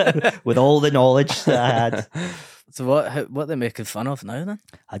 with all the knowledge that I had. So what they making fun of now then?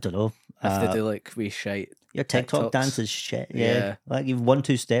 I don't know. If they do like wee shite. Your TikTok TikToks. dance is shit. Yeah. Yeah. Like you've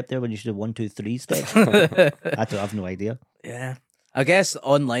 1-2 step there when you should have 1-2-3 step. I have no idea. Yeah. I guess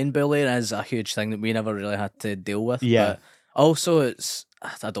online bullying is a huge thing that we never really had to deal with. Yeah. But also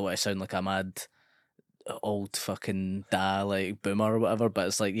I don't want to sound like a mad old fucking like boomer or whatever, but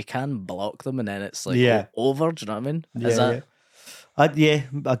it's like you can block them and then it's like over. Do you know what I mean? Is that Yeah,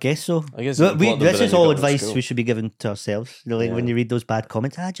 I guess so. I guess this is all advice we should be giving to ourselves. When you read those bad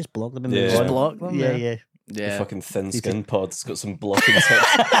comments, just block them and move just on. block them? Yeah. The Yeah. fucking thin skin pod's got some blocking tips.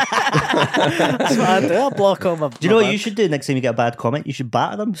 That's what I do. I block all my. Do you know what you should do next time you get a bad comment? You should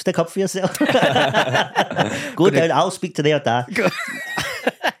batter them. Stick up for yourself. Go down. I'll speak to their dad.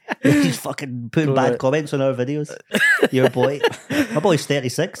 He's fucking putting bad comments on our videos. Your boy. My boy's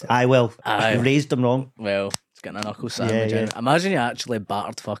 36. I raised him wrong. Well, it's getting a knuckle sandwich. Yeah. Imagine you actually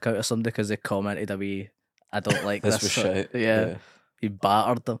battered fuck out of somebody because they commented a wee, I don't like this. This was shit. Yeah. You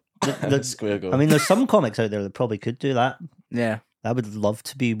battered them. Square goal. I mean, there's some comics out there that probably could do that. Yeah. I would love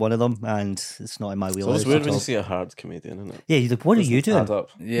to be one of them, and it's not in my So wheelhouse. it's weird at when all. you see a hard comedian, isn't it? Yeah, you're like, what are you doing? Add up.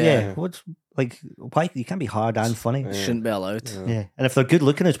 Yeah. What's like? Why you can't be hard and funny? Yeah. Shouldn't be allowed. Yeah, and if they're good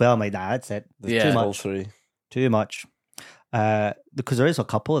looking as well, I'm like, nah, that's it. There's Yeah. all much. three. Too much. Because there is a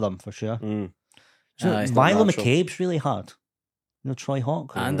couple of them for sure. Mm. So Aye. It's not Milo natural. McCabe's really hard. Troy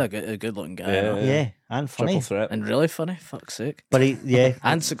Hawk. And a good looking guy. Yeah. Yeah, and funny. Triple threat. And really funny. Fuck's sake. But he,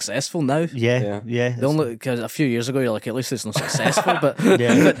 And successful now. yeah. The only because a few years ago you're like, at least it's not successful, but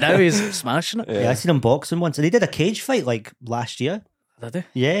Yeah. but now he's smashing it. Yeah, I seen him boxing once, and he did a cage fight like last year. Did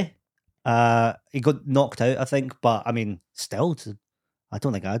he? Yeah, he got knocked out, I think. But I mean, still, I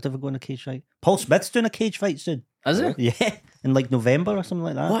don't think I'd ever go in a cage fight. Paul Smith's doing a cage fight soon. Is it? Yeah, in like November or something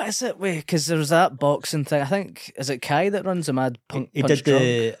like that. What is it? Wait, because there's that boxing thing. I think is it Kai that runs a mad punch He did drunk?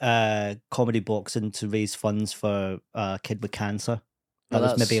 the comedy boxing to raise funds for a kid with cancer. That Oh,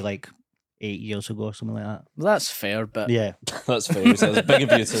 was that's- maybe like 8 years ago or something like that. Well, that's fair, but Yeah. That's fair. It's a big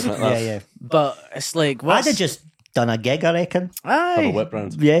abuse, isn't it? Yeah. but it's like I'd have just done a gig, I reckon. Have a aye. whip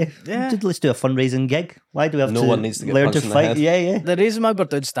round. Yeah. Yeah. Let's do a fundraising gig. Why do we have No to one needs to get learn punched to in the fight? head. Yeah. The reason why we're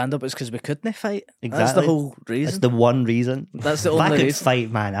doing stand up is because we couldn't fight. That's the Exactly. whole That's reason. the one reason. That's the If I only could reason.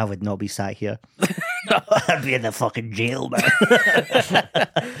 fight, man, I would not be sat here. I'd be in the fucking jail, man.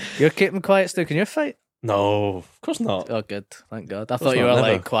 You're keeping quiet still. Can you fight? No, of course not. Oh, good. Thank God. I thought you were not,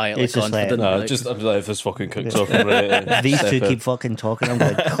 never. like quietly It's just like- confident. No, like, just I'm like, if this fucking cooks off, I'm ready to These step two in. keep fucking talking. I'm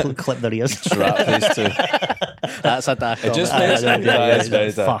going to clip their ears. Trap these two. that's a daft. It just comment. makes me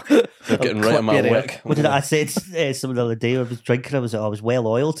guys, Fuck. They're getting right on my clip your ear. wick. What did I say? Someone the other day, I was drinking, I was well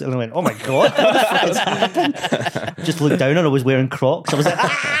oiled, and I went, oh my God, what the fuck has happened? Just looked down and I was wearing Crocs. I was like,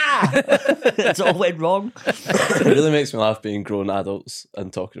 ah! It's all went wrong. It really makes me laugh being grown adults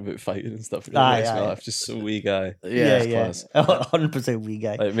and talking about fighting and stuff. It really Aye, makes me aye. laugh. Just so wee guy. Yeah, class. 100% wee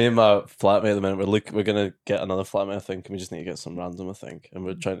guy. Like me and my flatmate at the minute, we're gonna get another flatmate, I think, and we just need to get some random, I think. And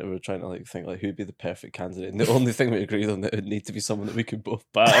we're trying to like think like who'd be the perfect candidate. And the only thing we agreed on that it would need to be someone that we could both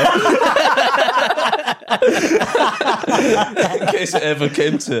batter. In case it ever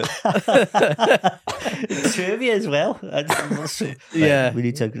came to it. Two of you as well. That's so, Yeah. we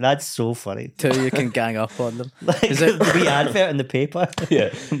need to. That's so funny. Till you can gang up on them. Like Is it- the wee advert in the paper?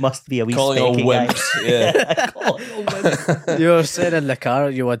 Yeah. Must be a wee Calling all specky guy. wimps. Yeah. Calling all wimps. You were saying in the car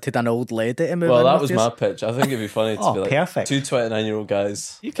you wanted an old lady to move Well, in that with was yous. my pitch. I think it'd be funny to Oh, be like perfect. two 29-year-old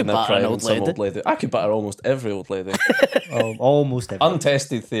guys You could in their batter an prime old and some lady. old lady. I could batter almost every old lady. Oh, almost every.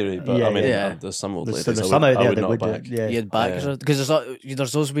 Untested theory, but Yeah, I mean, yeah. there's some old There's, ladies. there's I some would, out I there would that not would back. do it. Yeah. You'd back Yeah. because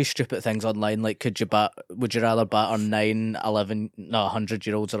there's those wee stupid things online like would you rather batter 9, 11, no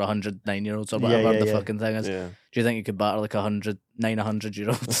 100-year-olds or 109-year-olds or whatever yeah, the yeah. fucking thing is. Yeah. Do you think you could batter like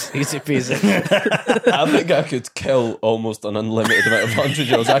 100-years? Easy peasy. I think I could kill almost an unlimited amount of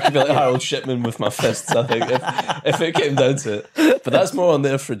 100-year-olds. I could be like Harold Shipman with my fists, I think, if it came down to it. But that's more on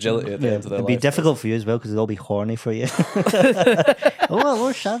their fragility at the end of their It'd life. be difficult for you as well because they'll all be horny for you.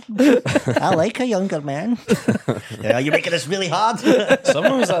 Oh, shut. I like a younger man. Yeah, you're making this really hard.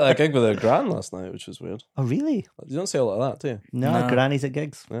 Someone was at that gig with their gran last night, which was weird. Oh, really? You don't say a lot of that, do you? No, No. grannies at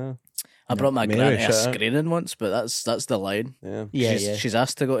gigs. Yeah. I brought my Mary, granny a shout out. screening once, but that's the line. Yeah. Yeah, She's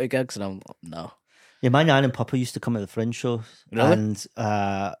asked to go to gigs, and I'm no. Yeah, my nan and papa used to come at the Fringe show, Really? and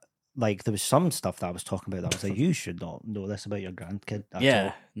like there was some stuff that I was talking about that I was like, you should not know this about your grandkid. At Yeah,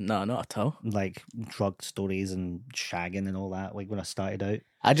 all. no, not at all. Like drug stories and shagging and all that. Like when I started out.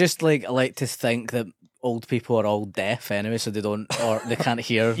 I just like to think that old people are all deaf anyway, so they don't or they can't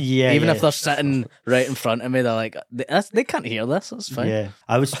hear. Yeah, even yeah. if they're sitting right in front of me, they're like they can't hear this. That's fine. Yeah,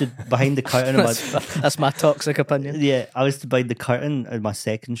 I was stood behind the curtain. Of my, That's my toxic opinion. yeah, I was behind the curtain at my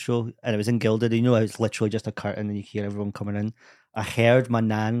second show, and it was in Gilded. You know, it's literally just a curtain, and you hear everyone coming in. I heard my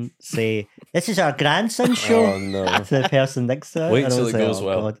nan say, "This is our grandson's show." Oh, no. To the person next to her. Wait and I till was it like, goes oh,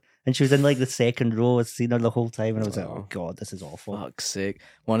 well. God. And she was in like the second row. I was seeing her the whole time, and I was like, Oh. "Oh God, this is awful." Fuck's sake.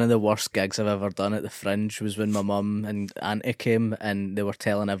 One of the worst gigs I've ever done at the Fringe was when my mum and auntie came and they were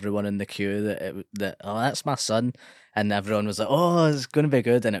telling everyone in the queue that that's my son. And everyone was like, oh, it's going to be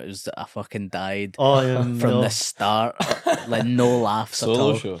good. And it was, I fucking died Oh, from no. the start. Like, no laughs at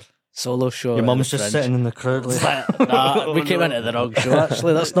Solo all. show. Solo show. Your at mum's the just Fringe. sitting in the crowd. It's Like, like, nah, we came into the wrong show,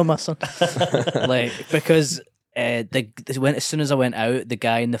 actually. That's not my son. Like, because as soon as I went out, the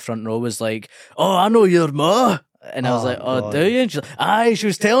guy in the front row was like, oh, I know your ma. And I was Oh, like, oh, God. do you? And she's like, aye, she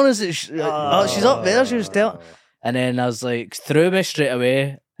was telling us that she's up there. She was telling. And then I was like, threw me straight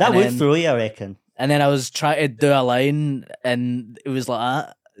away. that and would then, throw you, I reckon. And then I was trying to do a line, and it was like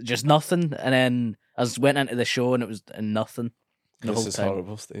that, just nothing. And then I went into the show, and it was nothing. The This whole is time.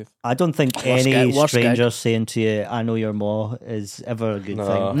 horrible, Steve. I don't think Worst any gig, worst stranger gig. saying to you, "I know your ma," is ever a good No.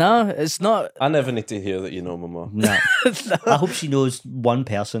 thing. No, it's not. I never need to hear that you know my mum. No. I hope she knows one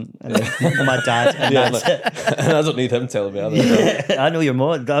person, and it's my dad, and Yeah, that's like, and I don't need him telling me either. it. I know your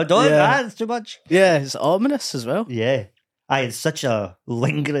ma. Don't, Yeah. that's too much. Yeah, it's ominous as well. Yeah. Aye, it's such a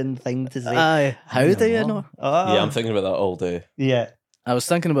lingering thing to say. Aye, how do you know? Oh, Yeah, I'm thinking about that all day. yeah. I was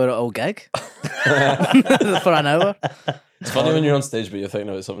thinking about it all gig for an hour. It's funny when you're on stage, but you're thinking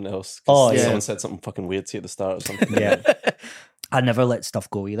about something else. 'Cause Oh, yeah. someone said something fucking weird to you at the start or something. Yeah. I never let stuff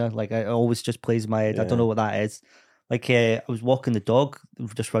go either. Like, it always just plays in my head. I Yeah. don't know what that is. Like, I was walking the dog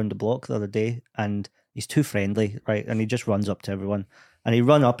just round the block the other day, and he's too friendly, right? And he just runs up to everyone. And he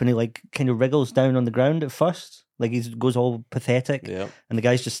run up and he, like, kind of wriggles down on the ground at first. Like he goes all pathetic, Yeah. and the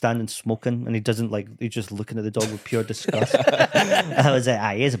guy's just standing smoking, and he doesn't he's just looking at the dog with pure disgust. I was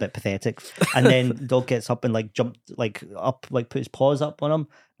like, he is a bit pathetic. And then the dog gets up and jumped up, put his paws up on him,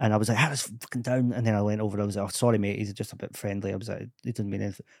 and I was like, that's fucking down. And then I went over and I was like, oh, sorry mate, he's just a bit friendly. I was like, he didn't mean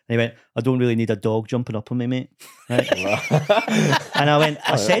anything. And he went, I don't really need a dog jumping up on me, mate. Right? And I went,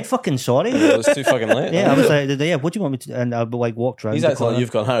 I said fucking sorry. It was too fucking late. Yeah, I was like, yeah, what do you want me to do? And I walked around. He's acting like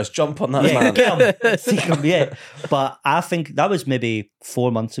you've gone, Harris, jump on that man. Get him. See him, yeah. But I think that was maybe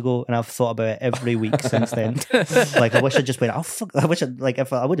 4 months ago, and I've thought about it every week since then. I wish I just went, oh fuck, I wish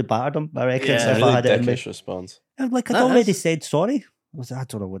if I would have battered him, I reckon. It's a if I had really it in me. dickish response. I'd already said sorry. I was like, I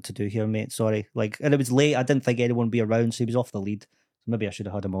don't know what to do here, mate. Sorry. And it was late. I didn't think anyone would be around, so he was off the lead. So maybe I should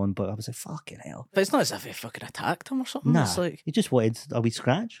have had him on, but I was like, fucking hell. But it's not as if he fucking attacked him or something. Nah, It's like, he just wanted a wee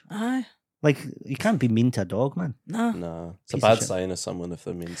scratch. aye, You can't be mean to a dog, man. nah. No, it's a Piece of bad shit. sign of someone if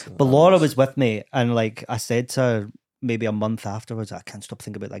they're mean to But Laura was with me, and I said to her maybe a month afterwards, I can't stop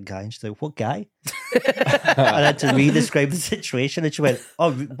thinking about that guy. And she's like, what guy? And I had to re-describe the situation, and she went,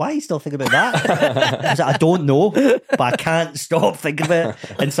 oh, why are you still thinking about that? I was like, I don't know, but I can't stop thinking about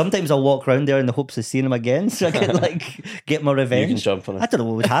it. And sometimes I'll walk around there in the hopes of seeing him again, so I can get my revenge. You can jump on I it. don't know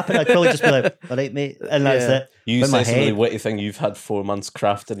what would happen. I'd probably just be like, all right, mate, and that's Yeah. it. You In my say some really head. witty thing you've had 4 months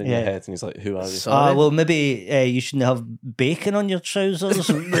crafted in your Yeah. head, and he's like, who are you? Sorry. Well, maybe you shouldn't have bacon on your trousers.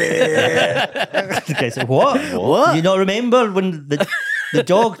 The guy said, what? You not remember when the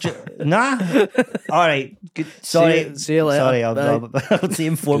dog... Nah? All right. Good. Sorry. See you later. Sorry, Bye. I'll see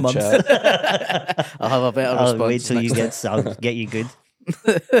you in 4 Good months. chat. I'll have a better I'll response. wait till you next get... I'll get you good.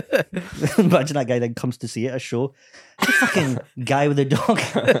 Imagine that guy then comes to see it at a show. The fucking guy with the dog.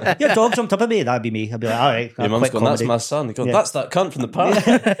 Your dog jumped up at me. That'd be me. I'd be like, all right. Your mum's going, that's my son. You go, Yeah. that's that cunt from the park.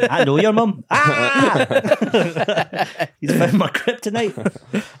 I know your mum. He's found my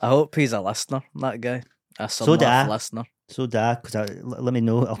kryptonite. I hope he's a listener, that guy. A So did I. listener. So, Dad, because let me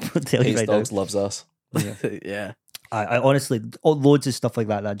know. I'll tell you Hates right dogs, now. loves us. Yeah. I honestly, loads of stuff like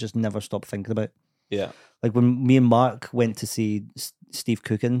that I just never stop thinking about. Yeah. Like when me and Mark went to see Steve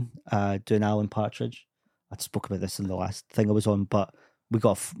Coogan doing Alan Partridge. I spoke about this in the last thing I was on, but I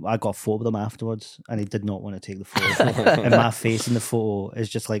got a photo with him afterwards, and he did not want to take the photo. And my face in the photo is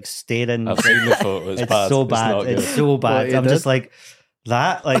just staring. I've seen the photo. It's bad. so bad. It's not It's good. so bad. What you I'm did? just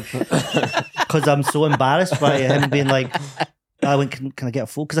that, because I'm so embarrassed by him being like. I went, can I get a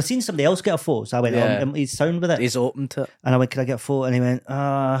photo? Because I seen somebody else get a photo, so I went, Yeah. he's sound with it. He's open to it. And I went, can I get a photo? And he went,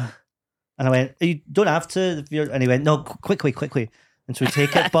 And I went, you don't have to. If you're... And he went, no, quickly. And so we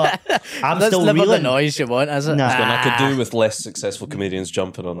take it, but I'm That's still never reeling. the noise you want, is it? Nah. And I could do with less successful comedians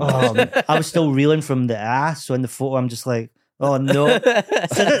jumping on that. I was still reeling from the ass. So in the photo, I'm just like, oh no. So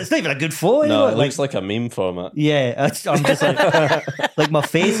it's not even a good photo. No, is it looks like a meme format. Yeah, I'm just like my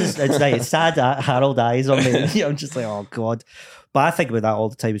face is it's sad Harold eyes on me. I'm just like, oh god. But I think about that all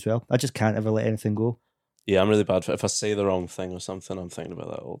the time as well. I just can't ever let anything go. Yeah, I'm really bad for it. If I say the wrong thing or something, I'm thinking about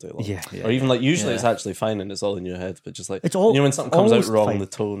that all day long. Yeah. Or even usually Yeah. it's actually fine and it's all in your head, but just It's all- when something comes out almost wrong, fine. the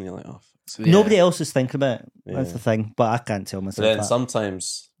tone, you're like, oh, fuck's sake. Yeah. Nobody else is thinking about it. That's Yeah. the thing. But I can't tell But myself then that.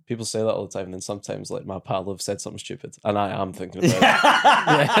 sometimes people say that all the time, and then sometimes my pal have said something stupid, and I am thinking about it.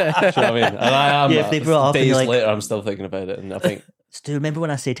 Do you know what I mean? And I am. Yeah, if they brought it up and days you're like- later, I'm still thinking about it, and I think Do you remember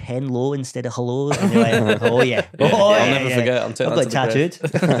when I said hello instead of hello? And you're like, oh yeah. Yeah, Oh, I'll yeah, never yeah. forget. I'm taking I've that got to it the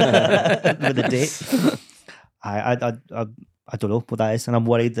tattooed with a date. I don't know what that is, and I'm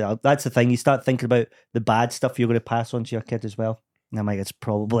worried that that's the thing. You start thinking about the bad stuff you're going to pass on to your kid as well. And I'm like, it's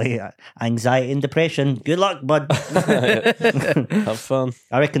probably anxiety and depression. Good luck, bud. Have fun.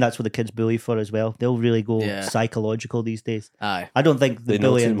 I reckon that's what the kids bully for as well. They'll really go Yeah. psychological these days. Aye. I don't think the They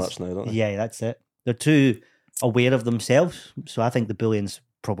know too bullying's... much now, don't they? Yeah, that's it. They're too aware of themselves. So I think the bullying's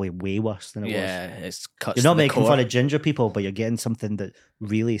probably way worse than it was. Yeah, it's cuts You're not to the making core. fun of ginger people, but you're getting something that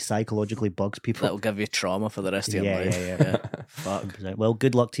really psychologically bugs people. That'll give you trauma for the rest of your Yeah, life. yeah. Fuck. 100%. Well,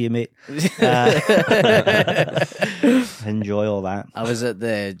 good luck to you, mate. Enjoy all that. I was at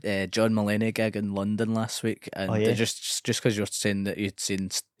the John Mulaney gig in London last week, and Oh, yeah? just because you're saying that you'd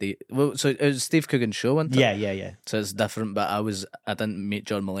seen Steve, well, so it was Steve Coogan's show, wasn't it? Yeah. So it's different, but I didn't meet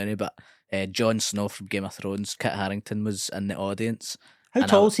John Mulaney, but Jon Snow from Game of Thrones, Kit Harington was in the audience. How And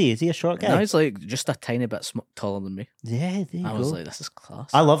tall is he? Is he a short guy? No, he's like just a tiny bit taller than me. Yeah, there you I go. was like, this is class.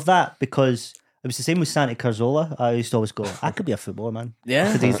 I love that because it was the same with Santi Cazorla. I used to always go, I could be a footballer, man. Yeah.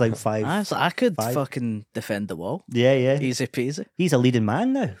 Because he's like 5. I was like, I could 5. fucking defend the wall. Yeah. Easy peasy. He's a leading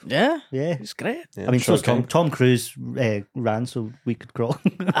man now. Yeah. Yeah. He's great. Yeah, I mean, so short Tom, king. Tom Cruise ran so we could crawl.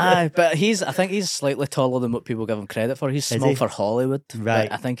 Aye, but I think he's slightly taller than what people give him credit for. He's small he? for Hollywood. but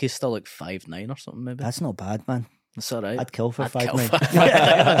Right. I think he's still like 5'9" or something maybe. That's not bad, man. It's all right. I'd kill for I'd 5'9". kill for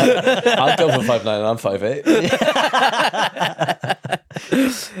I'll go for 5'9" and I'm 5'8".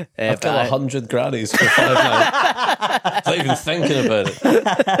 I've got 100 grannies for 5'9". Not even thinking about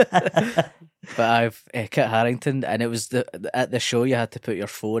it. But I've Kit Harington, and it was at the show you had to put your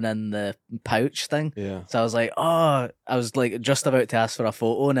phone in the pouch thing. Yeah. So I was like, I was like just about to ask for a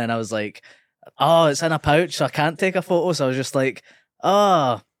photo, and then I was like, it's in a pouch, so I can't take a photo. So I was just like,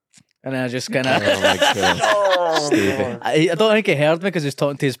 and then I just kind of. Oh my god, Stevie. I don't think he heard me because he was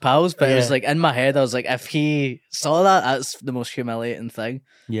talking to his pals, but it was like in my head, I was like, if he saw that, that's the most humiliating thing.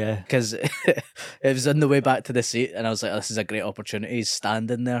 Yeah. Because it was on the way back to the seat, and I was like, this is a great opportunity. He's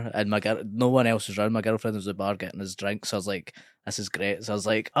standing there, and no one else was around. My girlfriend was at the bar getting his drink, so I was like, this is great. So I was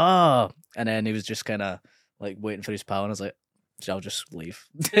like, and then he was just kind of like waiting for his pal, and I was like, I'll just leave.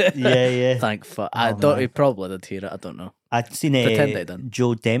 Yeah. Thank fuck. I don't. He probably did hear it. I don't know. I'd seen Pretend I didn't.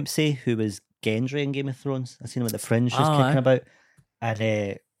 Joe Dempsey, who was Gendry in Game of Thrones. I seen him at the Fringe just kicking about, and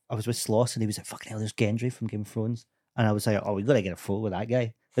I was with Sloss, and he was like, "Fucking hell, there's Gendry from Game of Thrones," and I was like, "Oh, we got to get a photo with that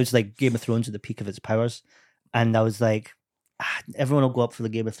guy." It was like Game of Thrones at the peak of its powers, and I was like, everyone will go up for the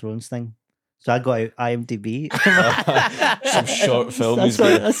Game of Thrones thing. So I got out IMDb. Some short film. That's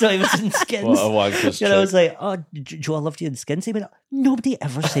why he was in Skins. What a wanker's And I was like, Joe, I loved you in Skins. He went, nobody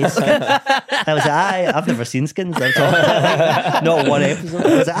ever says Skins. I was like, I've never seen Skins. Not one episode.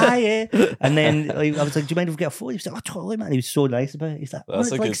 I was like, yeah. And then I was like, do you mind if we get a photo? He was like, oh, totally, man. He was so nice about it. He's like, That's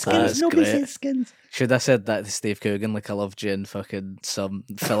a like good Skins. plan. That's Nobody great. says Skins. Should I said that to Steve Coogan, like I loved you in fucking some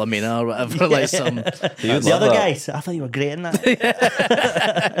Philomena or whatever, like some. The other guys, I thought you were great in that.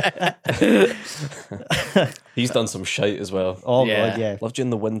 He's done some shite as well. Oh, Yeah. God, yeah. Loved you in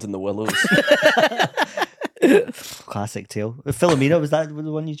The Wind and the Willows. Classic tale. Philomena, was that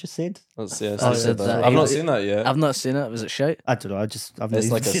the one you just said? I said that. I've not seen that yet. I've not seen it. Was it shite? I don't know. I've It's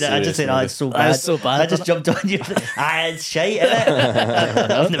not like a seen it. I just serious said, it's so movie. bad. It's so bad, I just isn't jumped on you. It's shite, innit?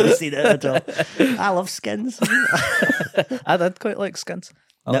 I've never seen it at all. I love Skins. I did quite like Skins.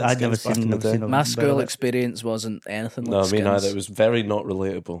 I like I'd never Skins back seen in the never day. seen them. My school experience wasn't anything like No, Skins. me neither. It was very not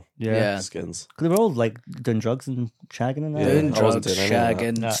relatable. Yeah. Skins. They were all like doing drugs and shagging and that. Yeah. Doing I wasn't drugs, doing any of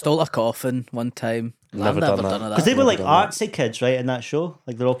that. shagging, stole a coffin one time. Never I've never done that. done Because they were like Never done that. artsy kids, right, in that show.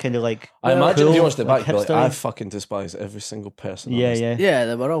 Like they're all kind of like. I imagine if you watched it like back, you'd be like, hipster. I fucking despise every single person. on Yeah, this. yeah. Yeah,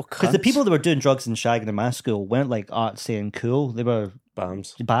 they were all Because the cunts. people that were doing drugs and shagging in my school weren't like artsy and cool. They were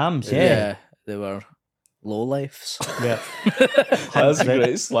Bams. bams, Yeah. yeah. They were low lifes. Yeah. That's a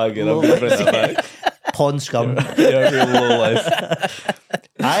great slagging. I'm going to bring that back. Pond scum. Yeah, real low life.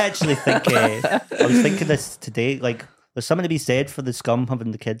 I actually think I was thinking this today. Like, there's something to be said for the scum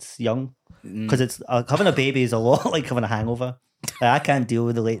having the kids young, because it's having a baby is a lot like having a hangover. Like, I can't deal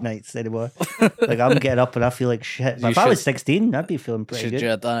with the late nights anymore. Like I'm getting up and I feel like shit. But if I was 16, I'd be feeling pretty Should good. you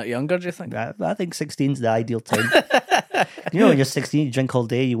have done it younger, do you think? I think 16 is the ideal time. You know, when you're 16, you drink all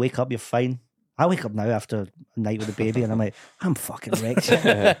day, you wake up, you're fine. I wake up now after a night with a baby and I'm like, I'm fucking wrecked.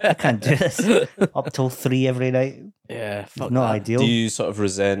 I can't do this. Up till 3 every night. Yeah, fuck Not that. ideal. Do you sort of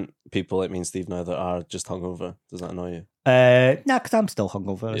resent people like me and Steve now that are just hungover? Does that annoy you? Nah, because I'm still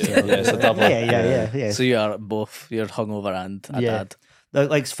hungover. Yeah, it's a double. Yeah. So you're both, you're hungover and a Yeah. dad.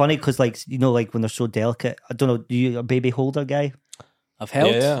 Like it's funny because, like, you know, like when they're so delicate. I don't know. Do you a baby holder guy? I've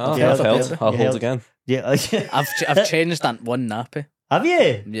held. Yeah, I've I've held. held. I'll You hold held. again. Yeah. I've changed that one nappy. Have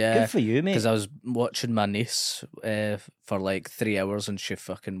you? Yeah. Good for you, mate. Because I was watching my niece for like 3 hours and she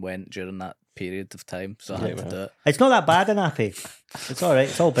fucking went during that period of time. So I had to man. do it. It's not that bad, a nappy. It's all right.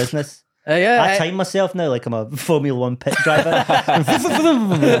 It's all business. Yeah, I time myself now like I'm a Formula One pit driver.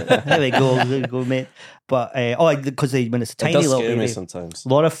 There we go, mate. But because when it's a It tiny does little scare me baby, sometimes. a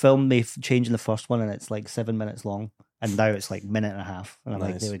lot of film they change in the first one and it's like 7 minutes long, and now it's like minute and a half, and I'm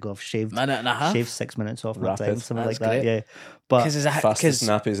like, Nice. there we go. I've shaved minute and a half. 6 minutes off my Rapid. time, something That's like that. great. Yeah, but Fastest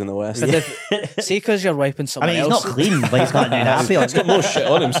nappies in the West. See, because you're wiping I someone mean, he's not else. clean, but he's got a new nappy on. He's got more shit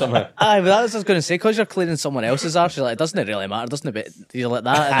on him somehow. Aye, but that's what I was going to say. Because you're cleaning someone else's arse, you're like, it doesn't really matter, doesn't it? But you're like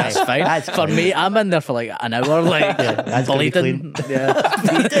that, and that's Aye, fine. that's For fine. me, I'm in there for like an hour, like that's gonna be bleeding.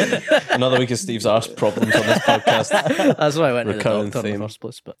 Yeah, Another week of Steve's arse problems on this podcast. that's why I went to the Recurring doctor in theme. the first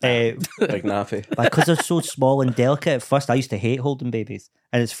place. But Big nappy. Because they're so small and delicate. At first, I used to hate holding babies,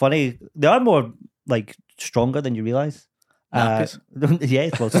 and it's funny. They are more like stronger than you realize. Nappies? Yeah,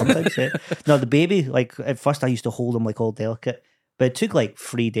 well, sometimes. Yeah. No, the baby. Like at first, I used to hold them like all delicate, but it took like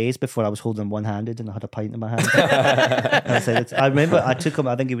 3 days before I was holding them one-handed and I had a pint in my hand. I remember I took him.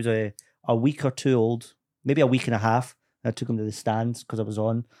 I think he was a week or two old, maybe a week and a half. And I took him to the stands because I was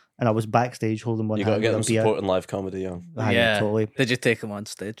on, and I was backstage holding one You hand. got to get them with a beer. supporting live comedy, young. Aye, yeah, totally. did you take him on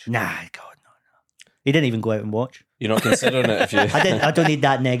stage? Nah, God, no. He didn't even go out and watch. You're not considering it if you. I don't need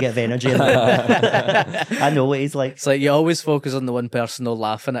that negative energy. I know what he's like. It's like you always focus on the one person though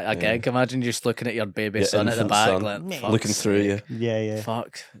laughing at a gig. Imagine just looking at your baby son at the back, son, like, looking through you. Yeah.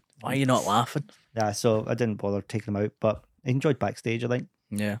 Fuck. Why are you not laughing? Yeah, so I didn't bother taking him out, but I enjoyed backstage, I think.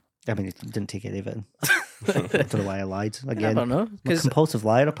 Yeah. I mean, he didn't take any of it. I don't know why I lied. Again, I don't know. I'm a Because compulsive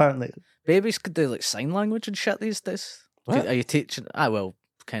liar, apparently. babies could do like sign language and shit these days. What? Are you teaching? Well,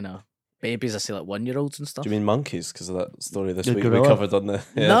 kind of babies. I say like 1-year-olds and stuff. Do you mean monkeys? Because of that story this The week gorilla? we covered on the.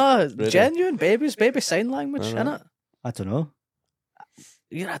 No, radio. genuine babies. Baby sign language, Alright. innit? I don't know.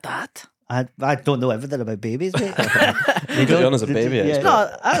 You're a dad. I don't know everything about babies, mate. You got you on as a baby Yeah. expert.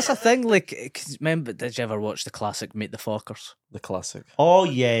 No, that's a thing. Like, 'cause remember, did you ever watch the classic Meet the Fockers? The classic. Oh,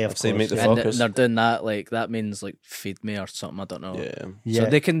 yeah, of I've seen course. Meet the yeah. And Fockers. they're doing that. Like, that means like feed me or something. I don't know. Yeah. Yeah. So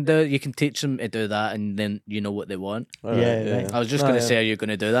they can do. You can teach them to do that, and then you know what they want. Alright, Yeah, right. I was just going to say, are you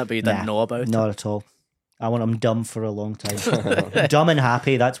going to do that? But you didn't Nah, know about it. Not at all. I want them dumb for a long time. Dumb and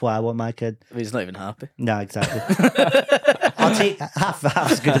happy, that's what I want my kid. I mean, he's not even happy. Nah, exactly. I'll take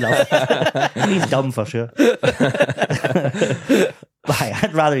half's good enough. He's dumb for sure. But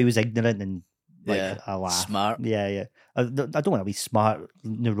I'd rather he was ignorant than like Yeah, a laugh. smart. Yeah. I don't want to be smart,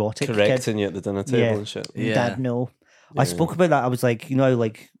 neurotic kid. Correcting you at the dinner table Yeah. and shit. Yeah. Dad, no. I Yeah. spoke about that. I was like, how,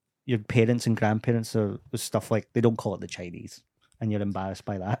 like your parents and grandparents are with stuff like they don't call it the Chinese, and you're embarrassed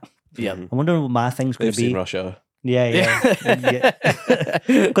by that. Yeah. Mhm. I'm wondering what my thing's going They've to be. seen Rush Hour. Yeah.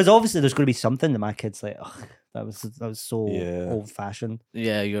 Because obviously there's going to be something that my kids like. Ugh, that was so Yeah. old fashioned.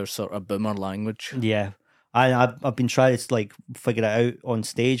 Yeah, your sort of boomer language. Yeah, I've been trying to like figure it out on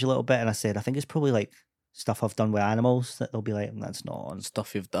stage a little bit, and I said I think it's probably like stuff I've done with animals that they'll be like, that's not on.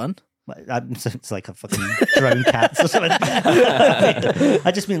 Stuff you've done. It's like a fucking drowned cats or something.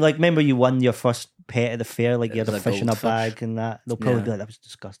 I just mean like, remember you won your first pet at the fair, like you had It a was a fish in a goldfish. bag and that. They'll probably Yeah. be like, that was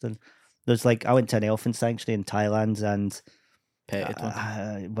disgusting. There's like, I went to an elephant sanctuary in Thailand and Petted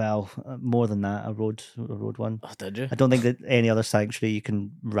one. more than that, I rode one. Oh, did you? I don't think that any other sanctuary you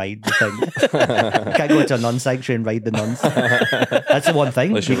can ride the thing. You can't go to a nun sanctuary and ride the nuns. That's the one thing.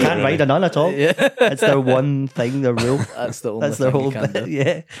 Unless You you're can't really- ride a nun at all. Yeah. That's their one thing, their rule. That's the only That's their thing whole you can do.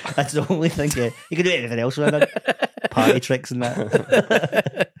 yeah. That's the only thing. Yeah, you can do anything else with it. Party tricks and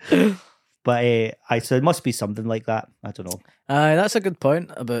that. But so it must be something like that. I don't know. That's a good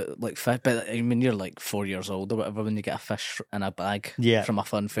point about like fish. But I mean, you're like 4 years old or whatever when you get a fish in a bag Yeah. from a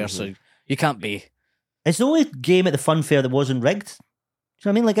fun fair. So you can't be. It's the only game at the fun fair that wasn't rigged. Do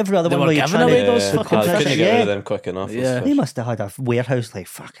you know what I mean? Like every other They one were where you're giving trying away to. those Yeah. fucking I couldn't fish. get rid Yeah. of them quick enough. those Yeah. fish. They must have had a warehouse like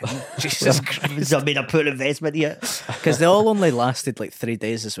fucking. Jesus Christ. I made a poor investment here. Because they all only lasted like 3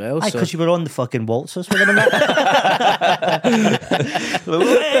 days as well. So Because you were on the fucking waltzers with them and that.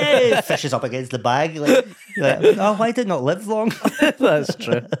 Fishes up against the bag. Like, oh, why did it not live long? that's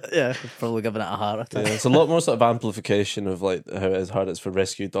true. Yeah, probably giving it a heart attack. Yeah, it's a lot more sort of amplification of like how it is hard it's for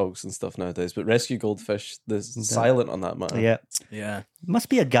rescue dogs and stuff nowadays. But rescue goldfish, there's silent on that matter. Yeah. Yeah. Must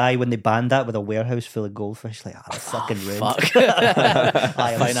be a guy when they banned that with a warehouse full of goldfish. Like, fucking ruined. Fuck.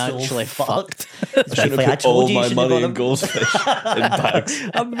 I am financially so fucked. I'm trying to Like, I put told all you you my shouldn't money have in got goldfish in bags.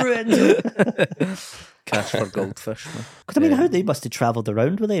 I'm ruined. Cash for goldfish. Man. Because I mean, how they must have travelled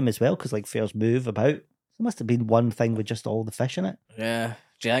around with them as well, because like fairs move about. There must have been one thing with just all the fish in it. Yeah.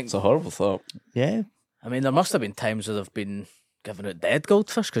 Do you think? It's a horrible thought. Yeah. I mean, there must have been times where they've been giving out dead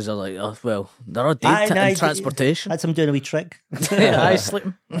goldfish because they're like, oh, well, they're all Aye, dead aye, in transportation. That's him doing a wee trick. I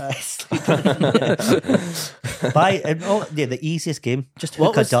sleeping. The easiest game. Just What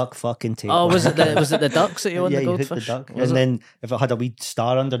hook was- a duck, fucking take. Oh, one. was it the ducks that you won yeah, the you hook goldfish? the duck, Was and it? then if it had a wee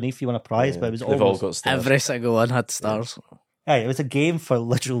star underneath, you won a prize. But it was They've all always, got stars. Every single one had stars. It was a game for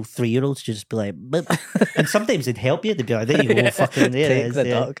literal 3-year-olds to just be like, "Boop." And sometimes they'd help you. They'd be like, "There you go, fucking there it Take is." the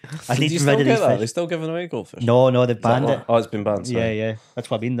yeah. duck. I Do need you to still rid of get these that? Are they fish. still giving away goldfish? No, they've Is that banned what- it. Oh, it's been banned. Sorry. Yeah. That's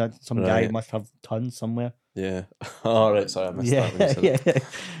what I mean. That some guy Right. must have tons somewhere. Yeah. Oh, right. Sorry, I missed Yeah, that. when you said it. yeah.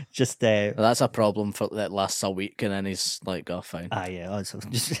 Just Well, that's a problem for that lasts a week, and then he's like, "Oh, fine." it's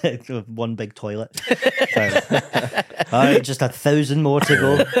just one big toilet. All right, just 1,000 more to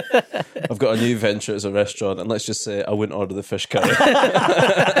go. I've got a new venture as a restaurant, and let's just say I wouldn't order the fish curry.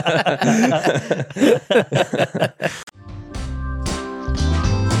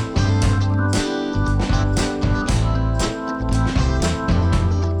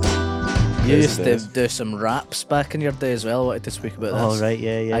 You used to days. do some raps back in your day as well. I wanted to speak about this. Oh, right,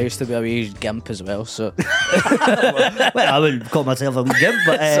 yeah. I used to be a wee gimp as well, so Well, I wouldn't call myself a wee gimp,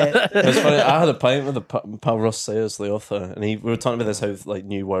 but It's funny. I had a pint with a pal Ross Sayers, the author, and we were talking about this how like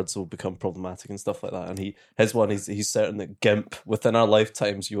new words will become problematic and stuff like that. And he's certain that gimp within our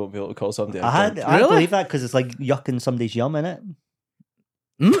lifetimes you won't be able to call somebody a gimp. I Really? believe that because it's like yucking somebody's yum in it.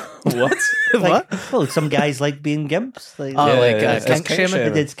 What? What? Well, some guys like being gimps. Like, it's kink kink shaming.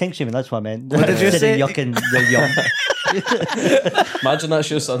 shaming. It's kink shaming. That's what I meant. What did you Instead say? of yucking your yum. Imagine that's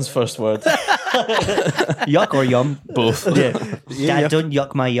your son's first word. Yuck or yum? Both. Yeah. Dad, don't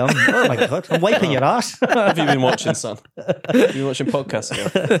yuck my yum. Oh my god, I'm wiping your ass. Have you been watching, son? Have you been watching podcasts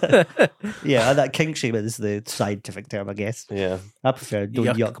again? Yeah, that kink shaming is the scientific term, I guess. Yeah. I prefer don't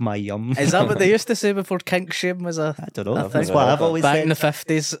yuck my yum. Is that what they used to say before kink shame was a I don't know. I That's think what I've always back said. in the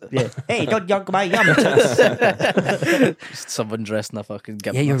 50s? Yeah. Hey, don't yuck my yum. Just someone dressed in a fucking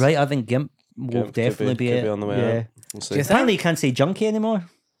gimp. Yeah, you're right. I think gimp will Gimp definitely be could it. be on the way yeah. out. We'll see. Do you think? Apparently, you can't say junkie anymore.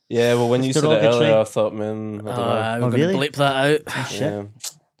 Yeah, well, when you said it derogatory. earlier, I thought, man, I don't know. we're Oh, going really? to bleep that out. Shit.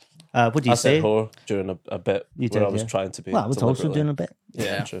 Yeah. What do you I say? said whore during a bit You where did, I was yeah. trying to be. Well, I was also deliberately. doing a bit.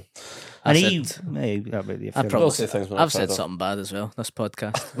 Yeah, true. And I he, said- hey, that might be a I fair probably I'll say things when I I've try said to. something bad as well. This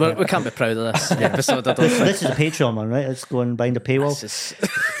podcast, we can't be proud of this episode. I don't think. This is a Patreon one, right? It's going behind a paywall. This is-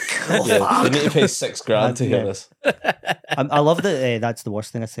 Yeah, you need to pay $6,000 to hear Yeah. this. I love that. That's the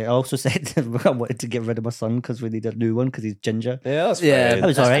worst thing I say. I also said I wanted to get rid of my son because we need a new one because he's ginger. Yeah, that's Yeah, fine. That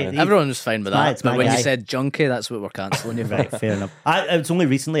was all right. Everyone was fine with that, It's my but when you guy. said junkie, that's what we're cancelling you for. Right, fair enough. It's only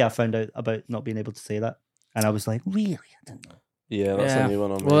recently I found out about not being able to say that, and I was like, really? I didn't know. Yeah, that's Yeah. a new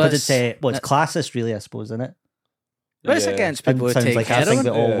one on me. Well, But that's- it's classist, really, I suppose, isn't it? But it's Yeah. against It people who sounds take like I think heroin.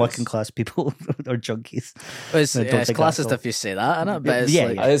 that all Yeah, working class people are junkies. But it's, I don't yeah, it's think classist that's all. if you say that, innit? But it's Yeah,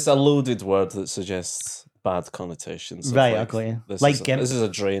 like, yeah. It's a loaded word that suggests bad connotations. of Right, I like, got you. This Like is gimp. this is a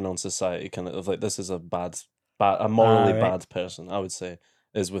drain on society, kind of like this is a a morally right. bad person. I would say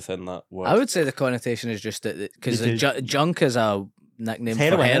is within that word. I would say the connotation is just that because They do- junk is a nickname It's for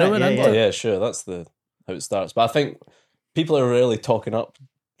heroin, heroin. innit? isn't Yeah, it? Oh yeah, sure. That's how it starts. But I think people are really talking up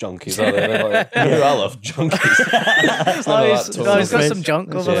junkies, are they? They're like, "Ooh, I love junkies." It's never Oh, that he's, tone. no, he's got Friends- some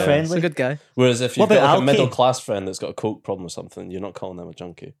junk over so there. friendly. He's a good guy. Whereas if What you've got about like a Alki? middle class friend that's got a coke problem or something, you're not calling them a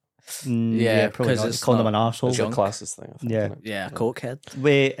junkie. Yeah, probably 'cause not. it's Calling them an not arsehole. It's a Junk. classist thing, I think. Yeah. isn't it? Yeah, cokehead.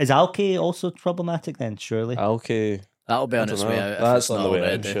 Wait, is Alki also problematic then? Surely, Alki. That'll be on I its don't way know. out. If That's it's on not the way out,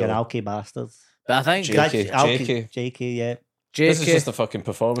 already. sure. Fucking Alki bastards. But I think JK. JK, yeah. This is JK. just a fucking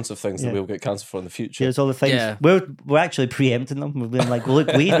performance of things Yeah. that we'll get cancelled for in the future. Here's all the things. Yeah. We're actually preempting them. We're being like,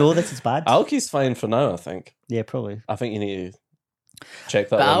 look, we know this is bad. Alki's fine for now, I think. Yeah, probably. I think you need to check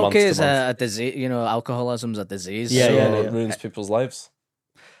that But one month alcohol to is month. a disease. You know, alcoholism's a disease. Yeah, so yeah, It ruins people's lives.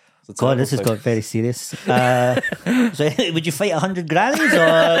 It's a God, terrible this has thing. got very serious. So, would you fight 100 grannies or?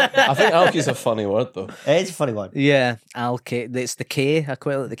 I think Alki's a funny word though. It's a funny one. Yeah, alk. It's the K. I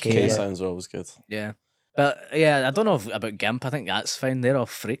quite like the K. K Yeah. sounds are always good. Yeah. But yeah, I don't know about Gimp. I think that's fine. They're all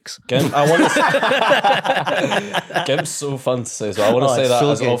freaks. Gimp, I want to. Gimp's so fun to say, so I want to Oh, say it's that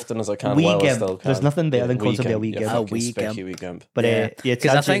so as good. often as I can. Wee while I Gimp. still can. There's nothing better than calling somebody a wee you Gimp. fucking A wee specky Gimp. wee Gimp. But Yeah, it's because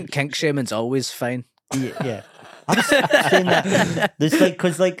I actually- think kink shaming's always fine. yeah. I was saying that. There's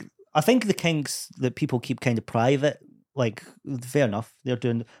because I think the kinks that people keep kind of private. Like, fair enough, they're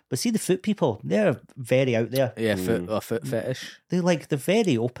doing. But see, the foot people, they're very out there. Yeah, foot fetish. They're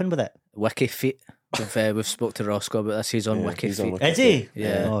very open with it. Wiki feet. We've spoke to Roscoe about this. He's on Yeah, Wiki he's on feet. Wiki. Is he?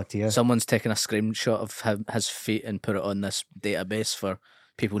 Yeah. Oh dear. Someone's taken a screenshot of his feet and put it on this database for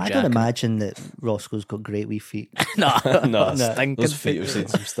people I jacking. don't imagine that Roscoe's got great wee feet. No, No, stinking those feet feet. have seen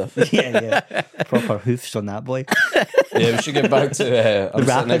some stuff. yeah. Proper hoofs on that boy. Yeah, we should get back to. I'm rapping.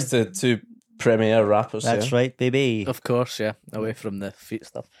 sitting next to two premier rappers. That's yeah? right, baby. Of course, yeah. Away from the feet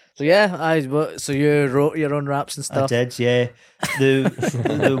stuff. So yeah, so you wrote your own raps and I stuff. did, yeah.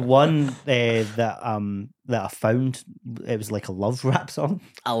 The one that I found, it was like a love rap song.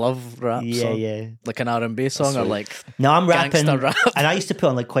 I love rap. Yeah, song. yeah. Like an R&B song or sweet. like No, I'm rapping, Gangster rap. and I used to put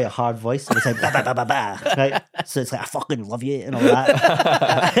on like quite a hard voice. It was like ba ba ba ba ba, right? So it's like I fucking love you and all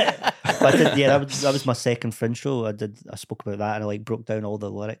that. But I did, yeah, that was my second Fringe show. I spoke about that and I like broke down all the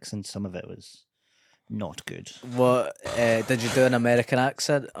lyrics, and some of it was not good. what did you do an American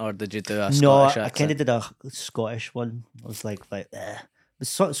accent or did you do a No, Scottish I accent? kind of did a Scottish one. I was like, eh. But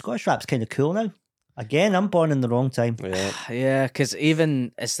Scottish rap's kind of cool now. Again, I'm born in the wrong time. Yeah. Yeah, because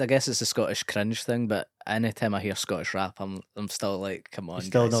even I guess it's a Scottish cringe thing, but anytime I hear Scottish rap, I'm still like, come on,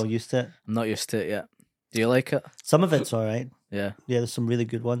 Still guys. not used to it. I'm not used to it yet. Do you like it? Some of it's all right. Yeah. Yeah, there's some really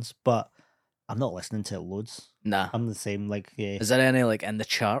good ones, but I'm not listening to it loads. Nah. I'm the same, like, yeah. Is there any like in the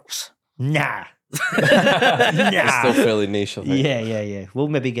charts? Nah. It's still fairly niche, I think. Yeah. We'll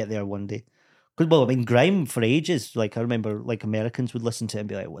maybe get there one day. 'Cause, well, I mean, grime for ages. Like, I remember, like, Americans would listen to it and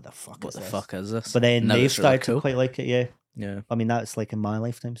be like, "What the fuck What is the this?" fuck is this? But then Now they've it's really started cool. to quite like it. Yeah, Yeah. I mean, that's like in my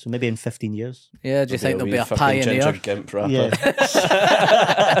lifetime. So maybe in 15 years. Yeah. Do you think there'll be a pioneer? ginger gimp rapper? Yeah.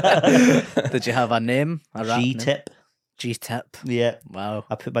 Did you have a name? A rap name? G-Tip. G-Tip. Yeah. Wow.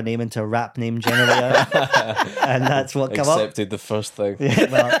 I put my name into a rap name generator, and that's what came up. Accepted the first thing. Yeah,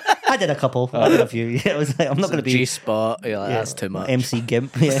 well, I did a couple. I did a few. Yeah, it was like, I'm not going to be G-Spot. That's too much. MC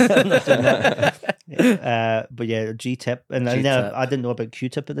Gimp. Yeah, I'm not doing that. But yeah, G-Tip, and G-Tip. I didn't know about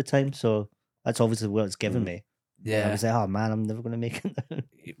Q-Tip at the time, so that's obviously what it's given me. Yeah, I was like, oh man, I'm never going to make it.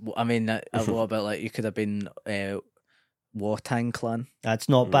 I mean, what about like you could have been Waugh Clan? That's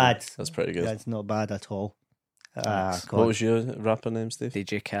not bad. That's pretty good. That's not bad at all. What was your rapper name, Steve?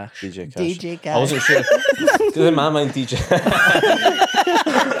 DJ Cash. DJ Cash. DJ Cash. I wasn't sure. Because in my mind, DJ.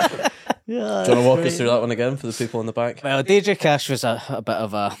 Do you want to walk us through that one again for the people in the back? Well, DJ Cash was a bit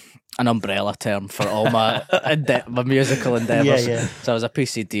of an umbrella term for all my my musical endeavours. Yeah. So I was a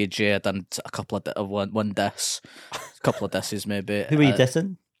PC DJ. I done a couple of one diss, a couple of disses maybe. Who were you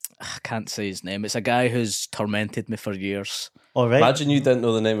dissing? I can't say his name. It's a guy who's tormented me for years. All right. Imagine you didn't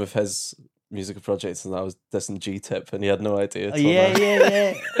know the name of his musical projects and I was dissing G-Tip and he had no idea.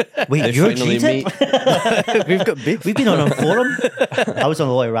 Yeah. Wait, you're G-Tip? We've got beef. We've been on a forum. I was on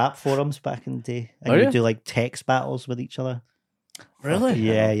a lot of rap forums back in the day. And we'd do like text battles with each other. Really?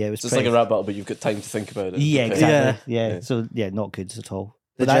 Yeah. It was It's like a rap battle, but you've got time to think about it. Yeah, Okay. exactly. Yeah. So, not good at all.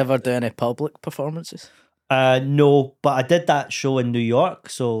 Did you ever do any public performances? No, but I did that show in New York.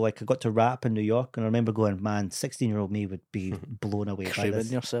 So, like, I got to rap in New York. And I remember going, man, 16-year-old me would be blown away by Creaming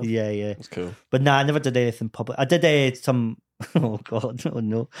this. yourself. Yeah. That's cool. But nah, I never did anything public. I did some... Oh, God. Oh,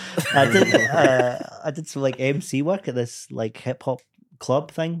 no. I did some, like, MC work at this, like, hip-hop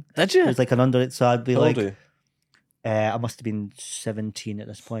club thing. Did you? It was, like, an under... So I'd be How old like... are you? I must have been 17 at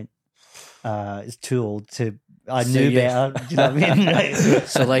this point. It's too old to... I knew better. Do you know what I mean? Right.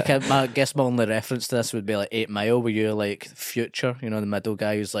 So, like, I guess my only reference to this would be like 8 Mile, where you're like Future, you know, the middle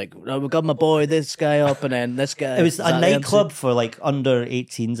guy who's like, oh, we got my boy, this guy up, and then this guy. It was Is a that the nightclub for like under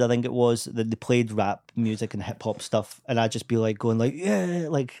 18s, I think it was, that they played rap music and hip hop stuff, and I'd just be like going like, yeah,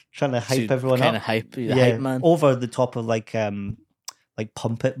 like trying to hype So everyone kind up. of hype, hype man. Over the top of like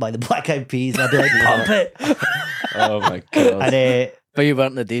Pump It by the Black Eyed Peas. I'd be like, Pump It. Oh my God. And But you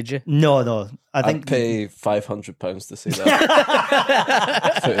weren't the DJ? no. I think I'd pay £500 to see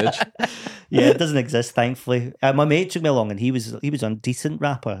that footage. yeah, it doesn't exist, thankfully. My mate took me along, and he was on Decent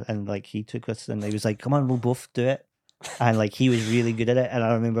Rapper, and like he took us, and he was like, "Come on, we'll both do it." And like he was really good at it, and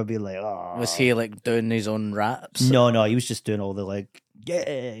I remember being like, "Oh." Was he like doing his own raps? No, he was just doing all the like,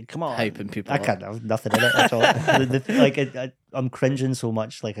 "Yeah, come on," Hyping people I up. can't have nothing in it at all. I'm cringing so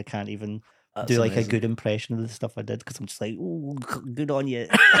much, like I can't even do like amazing. a good impression of the stuff I did because I'm just like, "Oh, good on you."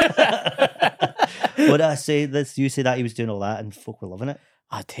 What did I say? You say that he was doing all that, and folk were loving it.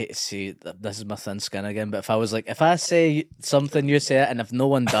 I'd hate to see this is my thin skin again, but if I say something, you say it, and if no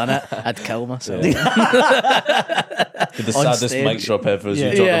one done it, I'd kill myself. The On saddest stage. mic drop ever is you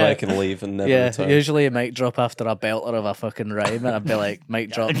Yeah. drop Yeah. the mic and leave and never Yeah, return. usually a mic drop after a belter of a fucking rhyme, and I'd be like,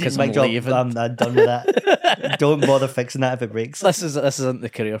 mic drop because I'm Mic drop, leaving. I'm done with that. Don't bother fixing that if it breaks. This isn't the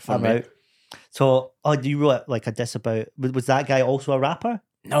career for I'm me. out. So, you wrote like a diss about? Was that guy also a rapper?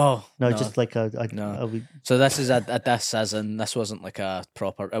 No, Just like a No. So this is a diss, as in this wasn't like a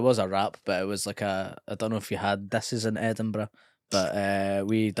proper. It was a rap, but it was like I don't know if you had disses in Edinburgh, but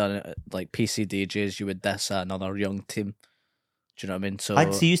we done it like PC DJs. You would diss another young team. Do you know what I mean? So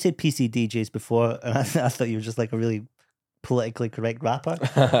I'd see you said PC DJs before, and I thought you were just like a really politically correct rapper.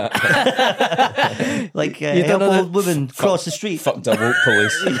 Like You don't help know old woman cross the street. Fuck the woke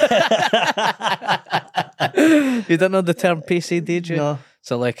police. you don't know the term PC DJ? No.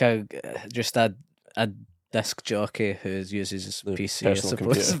 So like a disc jockey who uses his The PC, I personal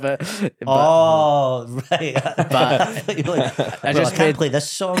suppose. computer. But Oh, right. But You're like, I well, just I can't made- play this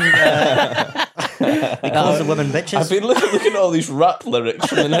song. He calls the women bitches. I've been looking at all these rap lyrics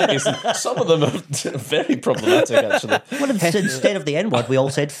from the 90s, and some of them are very problematic, actually. What if instead of the N-word, we all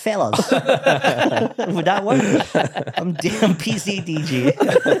said fellas? Would that work? I'm PC DJ.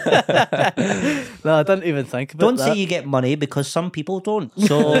 no, I didn't even think about Don't that. say you get money because some people don't.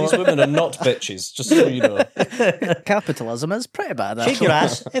 So These women are not bitches, just so you know. Capitalism is pretty bad. shake Actually. your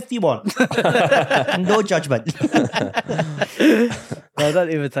ass if you want. No judgment. No, I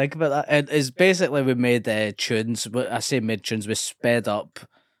don't even think about that. It's basically we made tunes. I say made tunes. We sped up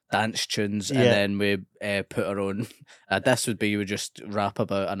dance tunes, and Yeah. then we put our own. This would be you would just rap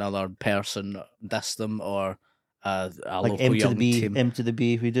about another person, diss them, or a Like local M to the young B, team. M to the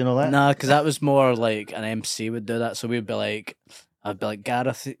B. We doing all that? Nah, because that was more like an MC would do that. So we'd be like, I'd be like,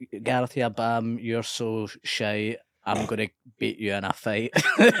 Gareth, yeah, bam, you're so shy. I'm going to beat you in a fight.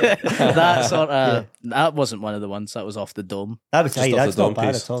 That sort of that wasn't one of the ones. That was off the dome. That was Just off that's the not dome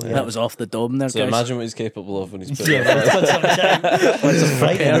bad piece. at all. Yeah. That was off the dome there, So guys. imagine what he's capable of when he's put Yeah, it's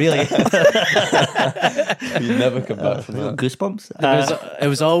frightening, really. You never come back from that. Goosebumps. It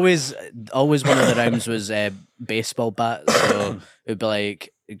was always one of the rhymes was baseball bat. So it'd be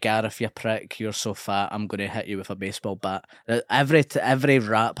like, Gareth, you prick, you're so fat, I'm going to hit you with a baseball bat. Every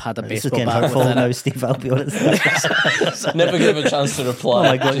rap had a This is baseball getting bat hurtful within now, it. Steve. I'll be honest. Never give a chance to reply.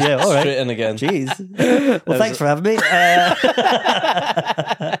 Oh my God, Just yeah, all right. straight in again. Jeez. Well, thanks for having me.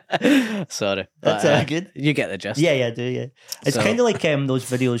 Sorry. That's But, good. You get the gist. Yeah, I do. Yeah, it's So- kind of like those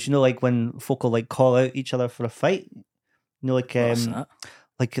videos, like when folk will like call out each other for a fight. Like What's that?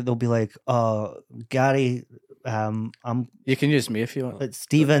 like they'll be like, Gary, You can use me if you want. it's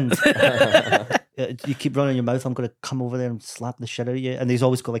Stephen. You keep running your mouth. I'm going to come over there and slap the shit out of you. And he's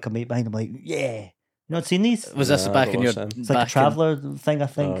always got like a mate behind him, like, yeah. You not seen these? Was this Nah, back but in your? what's them? It's like a back in- traveller thing, I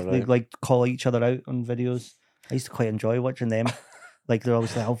think. Oh, They right. like call each other out on videos. I used to quite enjoy watching them. Like they're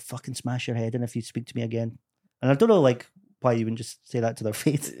always like, "I'll fucking smash your head in if you speak to me again." And I don't know, like, why you wouldn't just say that to their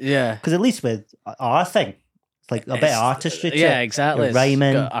face. Yeah. Because at least with our thing, it's like a bit of artistry. to Yeah, it. exactly. You're It's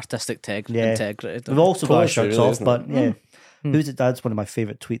raining. got artistic Yeah. integrity. We've also got our Poetry, shirts really, off, isn't but it? yeah. Hmm. Who's it? That's one of my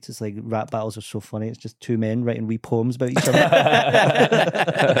favourite tweets. It's like rap battles are so funny. It's just two men writing wee poems about each other.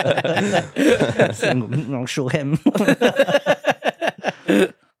 I'll show him.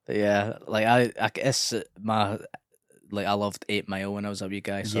 Yeah, like I guess I loved 8 Mile when I was a wee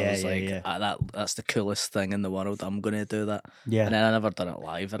guy, so I Yeah, was yeah, like, yeah. That's the coolest thing in the world. I'm gonna do that. Yeah. And then I never done it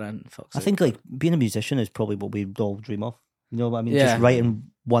live or anything. Fuck's I sake. think like being a musician is probably what we all dream of. You know what I mean? Yeah. Just writing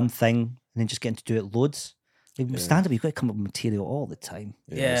one thing and then just getting to do it loads. Like, Yeah. stand up, you've got to come up with material all the time.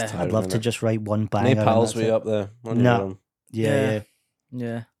 Yeah. it's I'd tiring, love to innit? just write one banger. Any and pals that's way it. up there on your No. own. Yeah.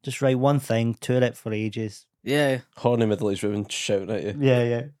 yeah, Just write one thing, tour it for ages. yeah, Horny middle-aged women shouting at you.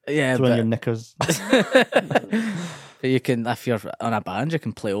 Yeah. yeah. Throw in your But, knickers. but you can, if you're on a band, you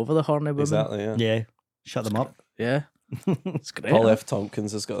can play over the horny women. Exactly, yeah. Yeah. Shut them up. Yeah, it's great. Paul F.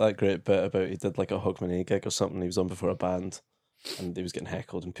 Tompkins has got that great bit about he did like a Hogmanay gig or something. He was on before a band and he was getting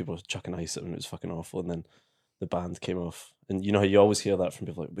heckled and people were chucking ice at him and it was fucking awful. And then the band came off. And you know how you always hear that from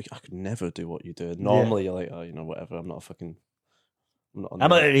people like, I could never do what you do. And normally you're like, oh, you know, whatever. I'm not a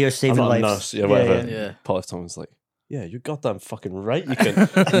I'm out here saving I'm not lives. a nurse. Yeah, whatever. Yeah. Paul F. Tompkins like, yeah, you're goddamn fucking right. You can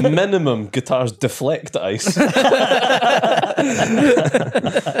minimum guitars deflect ice.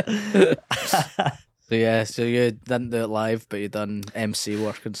 So yeah, so you didn't do it live, but you done MC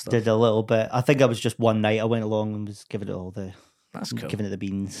work and stuff. Did a little bit. I think I was just one night. I went along and was giving it all the That's cool. giving it the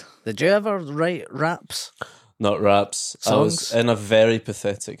beans. Did you ever write raps? Not raps. I was Songs? in a very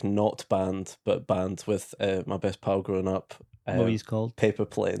pathetic not band, but band with my best pal growing up. What were you called? Paper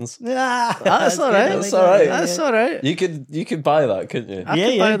Planes. That's all right. That's all right. That's all right. You could buy that, couldn't you? I Yeah,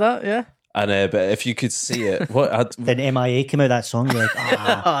 could yeah. buy that. Yeah. And but if you could see it, Then MIA came out that song. You're like,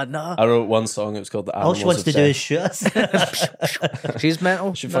 Oh no. I wrote one song. It was called "The all Animals she wants of to do Death." is shoot us. She's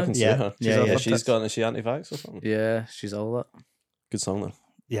mental. Should no? fucking see Yeah. her. Yeah, yeah. She's gone. Is she anti-vax or something? Yeah, she's all that. Good song though.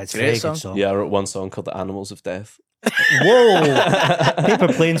 Yeah, it's a Great very song. good song. Yeah, I wrote one song called "The Animals of Death." Whoa!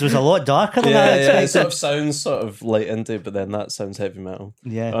 Paper Planes was a lot darker than I Yeah, it expected. sort of sounds sort of light indie, but then that sounds heavy metal.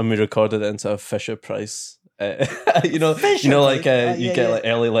 Yeah. And we recorded it into a Fisher Price. You know, Fisher like Price? you Yeah, get yeah. like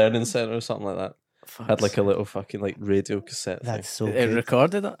early learning center or something like that. Fuck's Had like a little fucking like radio cassette That's thing. so It good.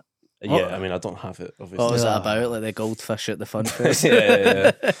 recorded it. Yeah, I mean I don't have it obviously. What was it Ah. about? Like the goldfish at the fun fest.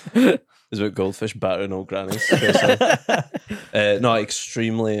 yeah. It was about goldfish battering old grannies. No,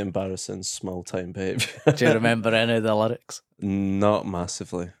 extremely embarrassing small time behaviour. Do you remember any of the lyrics? Not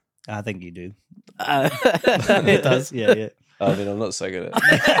massively. I think you do. It does. Yeah, yeah. I mean, I'm not singing it.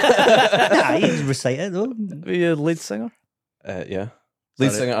 Nah, you recite it though. Were you a lead singer? Yeah.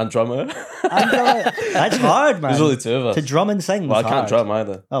 Lead Sorry. singer and drummer. That's hard, man. There's only two of us. To drum and sing. Well, I was can't hard. drum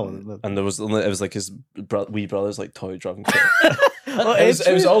either. Oh, well, And there was only, it was like his wee brother's like toy drum kit. Oh,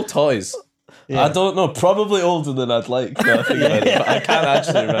 it was all toys. yeah. I don't know, probably older than I'd like. Now I think about it, but I can't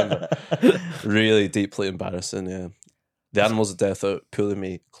actually remember. Really deeply embarrassing, yeah. The Animals of Death are pulling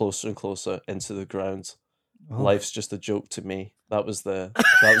me closer and closer into the ground. Oh. Life's just a joke to me. That was the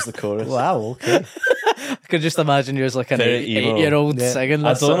chorus. Wow, okay. I could just imagine you as like an Very emo. 8-year-old Yeah. singing.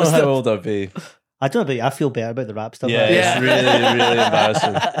 I this don't sort know of how stuff. old I'd be. I don't know about you. I feel better about the rap stuff. Yeah, Yeah. it's really, really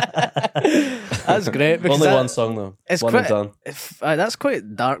embarrassing. That's great. Because Only that- one song though. It's One quite, and done. that's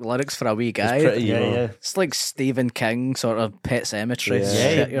quite dark lyrics for a wee guy. It's pretty Yeah, emo. yeah. It's like Stephen King sort of Pet Cemetery Yeah.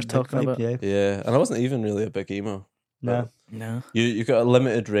 shit Yeah, you're big talking vibe, about. Yeah. Yeah, and I wasn't even really a big emo. No. You got a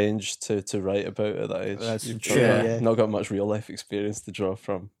limited range to write about at that age. That's You've true. not got much real life experience to draw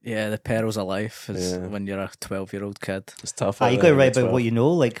from. Yeah, the perils of life is when you're a 12-year-old kid. It's tough. You got to write about what you know,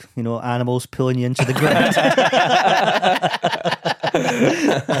 like animals pulling you into the ground.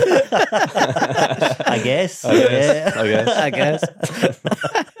 I guess.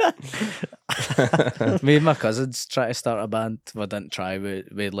 Me and my cousins tried to start a band. Well, didn't try. We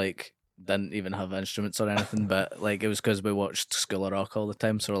didn't even have instruments or anything, but it was because we watched School of Rock all the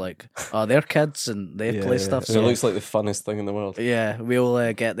time. So we're like, oh, they're kids and they play stuff. So it looks like the funnest thing in the world. Yeah,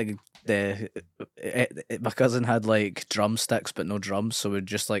 we'll get my cousin had drumsticks but no drums, so we'd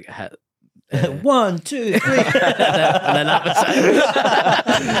just hit 1, 2, 3, and then that was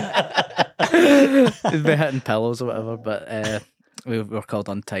it. We'd be hitting pillows or whatever, but we were called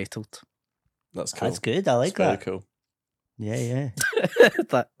Untitled. That's cool. That's good. I like Very that. cool. Yeah.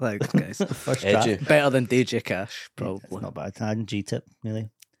 Thanks, guys. First Edgy. draft. Better than DJ Cash, probably. It's not bad. And G-Tip, really.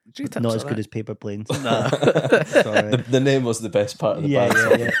 G-Tip's Not as alright. good as Paper Planes. No. Sorry. The name was the best part of the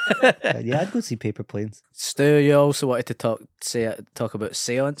band. Yeah, I'd go see Paper Planes. Stu, you also wanted to talk about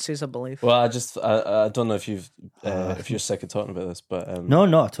seances, I believe. Well, I don't know if if you're sick of talking about this, but No,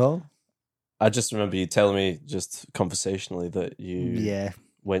 not at all. I just remember you telling me just conversationally that you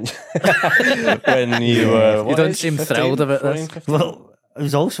when you were you don't seem 15, thrilled about 14, this. 15? Well, it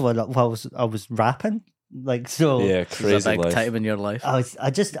was also when I was rapping, so Yeah, It's crazy a big life. time in your life. I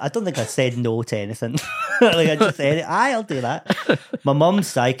don't think I said no to anything. I just said, I'll do that. My mum's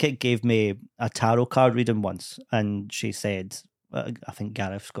psychic gave me a tarot card reading once, and she said, I think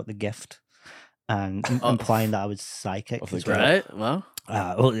Gareth's got the gift, and implying that I was psychic. Of the as well. Right? Well,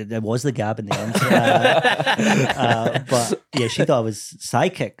 Well, it was the gab in the end. But yeah, she thought I was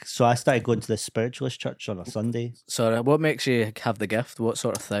psychic. So I started going to the spiritualist church on a Sunday. sorry, what makes you have the gift? What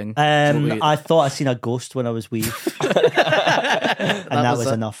sort of thing? I thought I'd seen a ghost when I was wee. And that was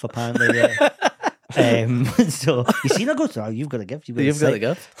it. enough, apparently. Yeah. So you seen a ghost? Oh, you've got a gift. You've got the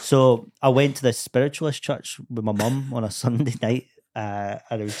gift. So I went to the spiritualist church with my mum on a Sunday night. And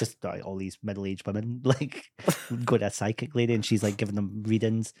it was just all these middle-aged women going to a psychic lady, and she's giving them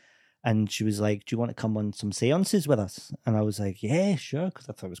readings, and she was like, do you want to come on some seances with us? And I was like, yeah, sure, because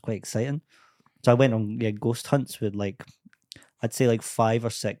I thought it was quite exciting. So I went on ghost hunts with I'd say 5 or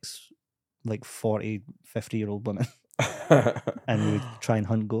 6 40, 50-year-old women, and we would try and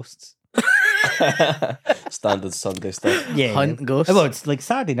hunt ghosts. Standard Sunday stuff. Yeah, Hunt ghosts? Well, it's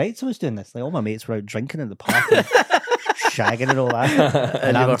Saturday nights I was doing this. All my mates were out drinking in the park and shagging and all that.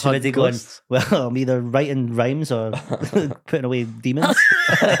 And you I'm were too busy hunting going, ghosts? well, I'm either writing rhymes or putting away demons.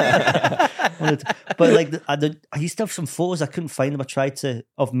 But I used to have some photos. I couldn't find them. I tried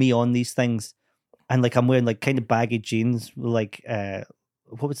of me on these things. And I'm wearing kind of baggy jeans.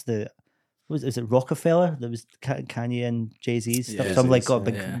 Is it Rockefeller? There was Kanye and Jay-Z's stuff. Yeah, So I'm got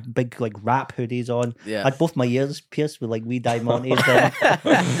big rap hoodies on. Yeah. I had both my ears pierced with wee diamantes.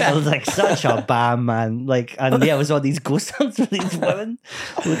 I was such a bam, man. And I was on these ghost hunts with these women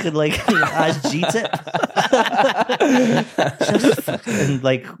looking as G-Tip.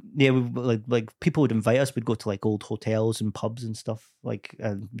 And people would invite us. We'd go to old hotels and pubs and stuff,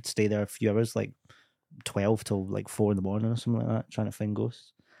 and we'd stay there a few hours, 12 till 4 in the morning or something like that, trying to find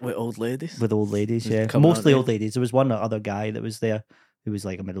ghosts. With old ladies? With old ladies, yeah. Coming Mostly out old ladies. There was one other guy that was there who was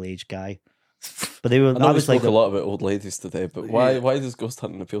a middle-aged guy. But they were. I know I we was spoke a lot about old ladies today, but why does ghost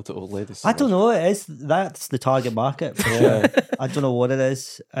hunting appeal to old ladies so I don't much? know. That's the target market for sure. I don't know what it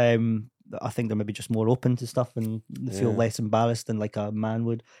is. I think they're maybe just more open to stuff and they feel less embarrassed than a man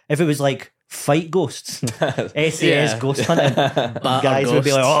would. If it was fight ghosts, SAS ghost hunting, guys would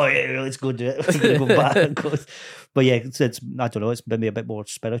be like, oh yeah, let's go do it. We're gonna go batter ghosts. But yeah, it's I don't know. It's maybe a bit more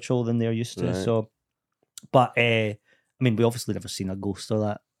spiritual than they're used to. Right. So, but we obviously never seen a ghost or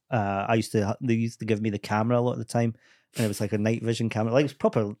that. They used to give me the camera a lot of the time, and it was a night vision camera, it was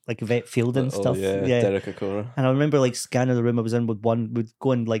proper vet fielding stuff. Yeah, Derek Acora. And I remember scanning the room I was in with one. We'd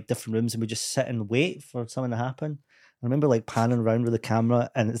go in different rooms and we'd just sit and wait for something to happen. I remember panning around with the camera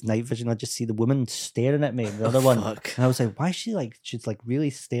and it's night vision. I just see the woman staring at me. The other one, fuck. and I was like, "Why is she she's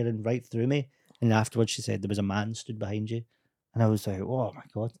really staring right through me?" And afterwards, she said there was a man stood behind you, and I was like, "Oh my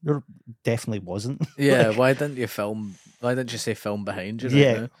god, there definitely wasn't." Yeah, why didn't you film? Why didn't you say film behind you? Right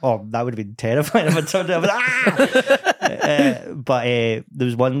Yeah. now? Oh, that would have been terrifying if I turned out. But there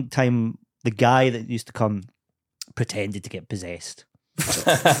was one time the guy that used to come pretended to get possessed,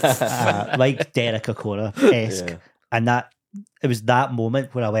 like Derek Acora-esque. Yeah. And it was that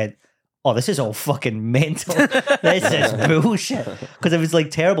moment where I went, oh, this is all fucking mental. This is bullshit. Because it was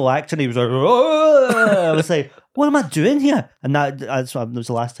terrible acting. He was like, oh! I was like, what am I doing here? And that was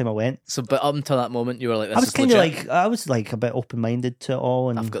the last time I went. So, but up until that moment, you were like, this I was is kind of legit. like, I was like a bit open-minded to it all.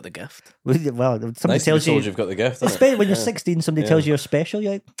 And I've got the gift. well, somebody Nice tells to be told you, you've got the gift. isn't it? especially when you're 16, somebody tells you you're special.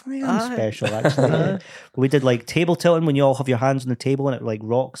 You're like, I am special, actually. We did like table tilting when you all have your hands on the table and it like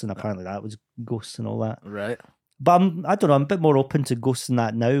rocks, and apparently that was ghosts and all that. Right. But I don't know, I'm a bit more open to ghosts than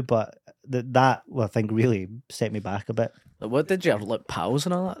that now, but that I think really set me back a bit. Like, what did you have, like, pals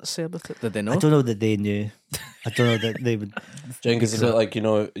and all that say about it? Did they know? I don't know that they knew. I don't know that they would. Jenkins, is it like, you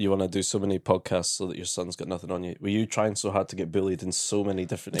know, you want to do so many podcasts so that your son's got nothing on you? Were you trying so hard to get bullied in so many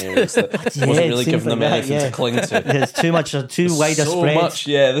different areas that Yeah, wasn't it really seems giving them like that, anything yeah. to cling to? There's too much, too wide a so spread. much,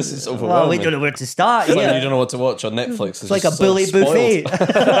 yeah, this is overwhelming. Well, we don't know where to start. It's like Yeah. you don't know what to watch on Netflix. It's like a bully buffet.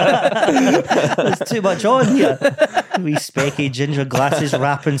 There's too much on here. Wee specky ginger glasses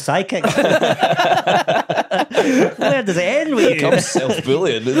rapping psychic. Where does it end with you? Becomes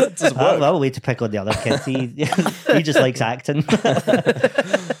self-bullying. It doesn't work. Well, way to pick on the other kids. He just likes acting.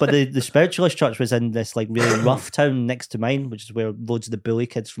 But the spiritualist church was in this like really rough town next to mine, which is where loads of the bully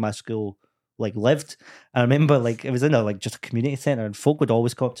kids from my school like lived. And I remember like it was in a like just a community centre, and folk would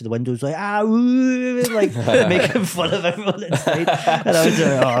always come up to the windows like ooh, like making fun of everyone inside. And I was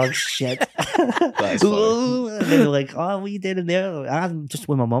like, oh shit. That's funny. And they were like, oh, what are you doing in there? Like, I'm just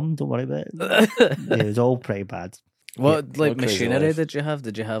with my mum, don't worry about it. Yeah, it was all pretty bad. What like what crazy machinery life. did you have?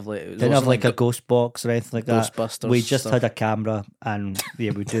 Did you have like? Didn't have like a ghost box or anything like that. Ghostbusters We just stuff? had a camera, and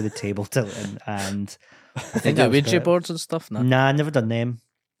yeah, we'd do the table tilting, and I Think think that of was Ouija about it. boards and stuff. No. Nah, I never done them.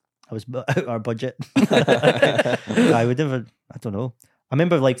 I was out our budget. I would never. I don't know. I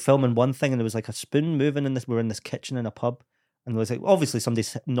remember like filming one thing, and there was like a spoon moving in this. We were in this kitchen in a pub, and there was like obviously somebody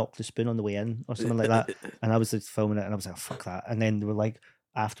knocked the spoon on the way in or something like that. And I was just filming it, and I was like, oh, "Fuck that!" And then they were like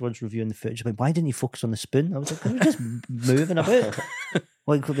afterwards reviewing the footage, like, "Why didn't you focus on the spoon?" I was like, "We were just moving about."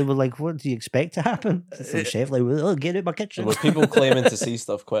 Like they were like, "What do you expect to happen?" Some chef like, "Oh, get out my kitchen." There were people claiming to see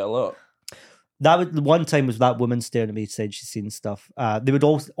stuff quite a lot. That was the one time was that woman staring at me said she's seen stuff. They would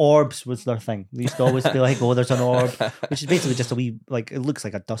all orbs was their thing. They used to always be like, "Oh, there's an orb," which is basically just a wee like it looks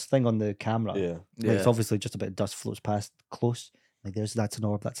like a dust thing on the camera. Yeah. Like, it's obviously just a bit of dust floats past close. Like that's an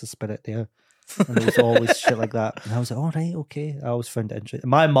orb, that's a spirit there. And there was always shit like that. And I was like, all right, okay. I always found it interesting.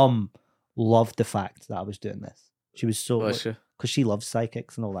 My mum loved the fact that I was doing this. She was so Was she? because she loves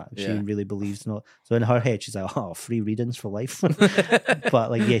psychics and all that. She Yeah. really believes in all. So in her head, she's like, "Oh, free readings for life."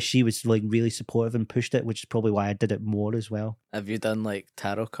 But like, yeah, she was like really supportive and pushed it, which is probably why I did it more as well. Have you done like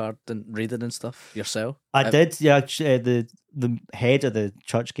tarot card and reading and stuff yourself? I did, yeah. The head of the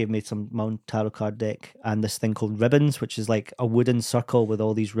church gave me my own tarot card deck and this thing called ribbons, which is like a wooden circle with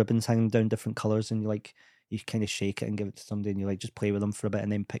all these ribbons hanging down different colours, and you kind of shake it and give it to somebody, and you like just play with them for a bit,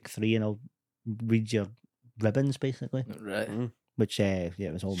 and then pick 3, and I'll read your ribbons basically. Right. Which it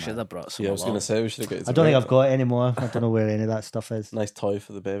was all Should mad. have brought some. Yeah, I was going to say we should have got it. I don't think I've got it anymore. I don't know where any of that stuff is. Nice toy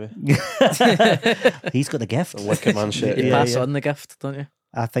for the baby. He's got the gift. The Wicker Man shit. You Yeah, pass yeah. on the gift, don't you?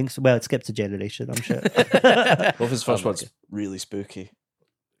 I think so. Well, it skipped a generation, I'm sure. Both his first one's really spooky.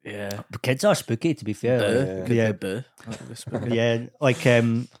 Yeah. But kids are spooky, to be fair. Boo. Like, Could yeah, be boo. That was spooky. yeah. Like,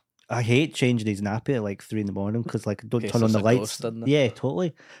 I hate changing his nappy at like 3 a.m. because like I don't In case turn on there's the a lights. ghost in there. Yeah,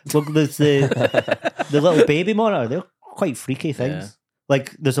 totally. Look, there's the little baby monitor. They're quite freaky things. Yeah.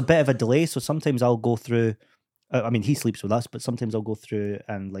 Like, there's a bit of a delay, so sometimes I'll go through. I mean, he sleeps with us, but sometimes I'll go through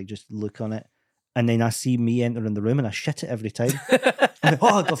and like just look on it, and then I see me entering the room, and I shit it every time. I'm like,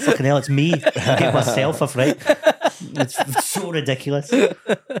 oh God, fucking hell, it's me! I get myself a fright. It's so ridiculous.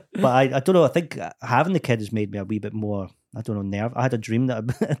 But I don't know. I think having the kid has made me a wee bit more. I don't know, nerve. I had a dream that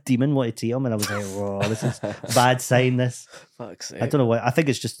a demon wanted to eat him, and I was like, "Whoa, this is a bad sign." This. Fuck's sake. I don't know what. I think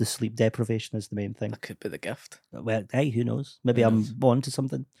it's just the sleep deprivation is the main thing. That could be the gift. Well, hey, who knows? Maybe I'm on to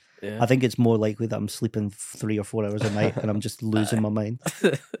something. Yeah. I think it's more likely that I'm sleeping 3 or 4 hours a night and I'm just losing my mind.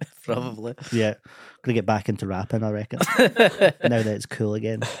 Probably. Yeah, gonna get back into rapping, I reckon. Now that it's cool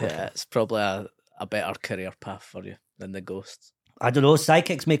again. Yeah, it's probably a better career path for you than the ghosts. I don't know.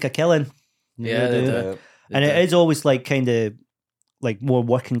 Psychics make a killing. Yeah, they do. Yeah. And it is always like kind of like more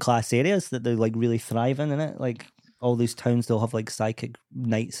working class areas that they're like really thriving in it. Like all these towns, they'll have like psychic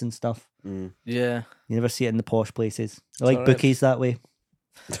nights and stuff. Mm. Yeah. You never see it in the posh places. They're like alright. bookies that way.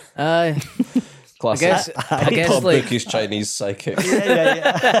 Aye. Classic. I guess Pub like bookies, Chinese psychics.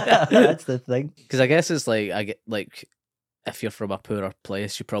 yeah. That's the thing. because I guess it's like I get like if you're from a poorer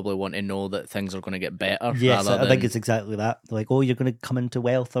place, you probably want to know that things are going to get better. Yes, rather I think than- it's exactly that. They're like, oh, you're going to come into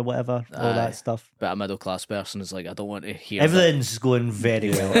wealth or whatever, all Aye. that stuff. But a middle class person is like, I don't want to hear Everything's going very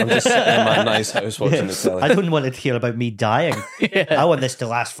well. I'm just sitting in my nice house watching the telly. I don't want to hear about me dying. that. Yeah. I want this to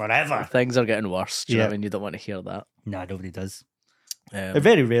last forever. Things are getting worse. Do you know Yeah. what I mean? You don't want to hear that. Nah, nobody does. Um, It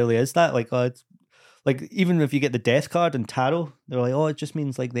very rarely is that. Like, like even if you get the death card in tarot, they're like, oh, it just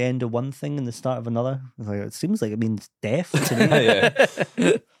means like the end of one thing and the start of another. It's like, it seems like it means death to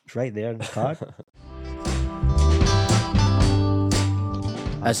me. It's right there in the card.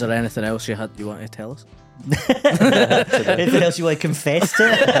 Is there anything else you want to tell us? Anything else you want to confess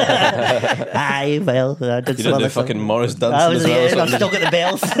to? Aye, well, I did You some don't do other fucking stuff. Morris I dancing was as well. I've still got the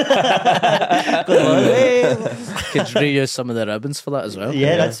bells. Going on, hey. Could reuse some of the ribbons for that as well.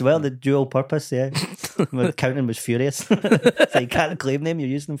 Yeah, that's the dual purpose. Yeah, my accountant was furious. So you can't claim them; you're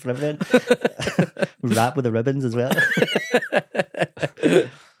using them for everything. Wrap with the ribbons as well.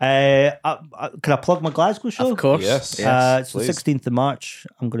 Can I plug my Glasgow show? Of course. Yes. It's the please. 16th of March.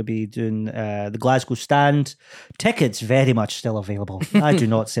 I'm going to be doing the Glasgow stand. Tickets very much still available. I do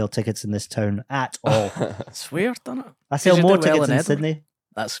not sell tickets in this town at all. It's weird, isn't it? I sell You more do well tickets in Edinburgh. Sydney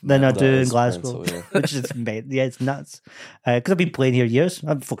That's than I That do in is Glasgow, mental, yeah. which is it's nuts. Because I've been playing here years.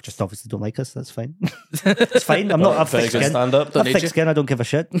 Folk just obviously don't like us. That's fine. It's fine. I'm not a Very thick good skin. stand-up. I'm thick skin. I don't give a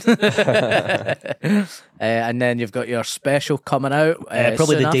shit. And then you've got your special coming out.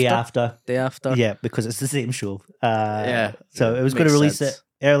 Probably soon the day after. Day after. Yeah, because it's the same show. Yeah. So it was going to Makes release sense.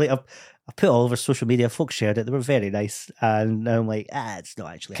 it early. I put it all over social media. Folks shared it. They were very nice. And I'm like, it's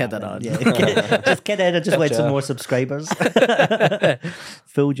not actually Kidding happening. on. Yeah, just kidding. I just wanted some more subscribers.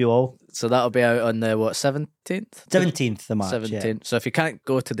 Fooled you all. So that'll be out on the 17th? 17th of March. 17th. Yeah. So if you can't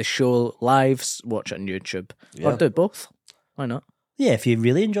go to the show live, watch it on YouTube. Or Yeah. do both. Why not? Yeah, if you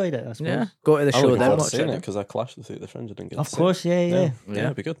really enjoyed it, I suppose. Yeah. Go to the I'm show looking then forward to watch seeing it it. because I clashed with the Fringe. I didn't get Of to see course, it. yeah. Yeah, Yeah.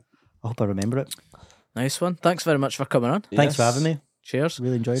 it'd be good. I hope I remember it. Nice one. Thanks very much for coming on. Thanks for Yes. having me. Cheers.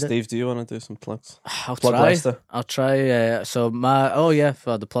 Really enjoyed it. Steve, do you want to do some plugs? I'll Plug try. Leicester. I'll try. So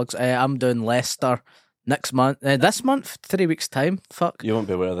for the plugs. I'm doing Leicester next month. This month, 3 weeks time. Fuck. You won't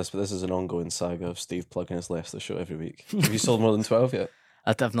be aware of this, but this is an ongoing saga of Steve plugging his Leicester show every week. Have you sold more than 12 yet?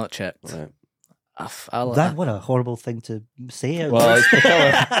 I've not checked. Right. What a horrible thing to say. Well, it's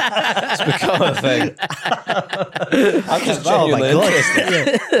become a thing. I'm just Oh my genuinely god!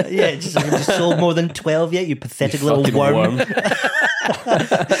 interested. Yeah, just sold more than 12 yet. You pathetic little Fucking worm. worm.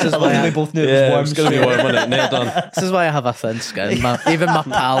 This is why We both knew it Yeah, was it's worms. going to be worm, isn't it? Nailed on. This is why I have a thin skin. Even my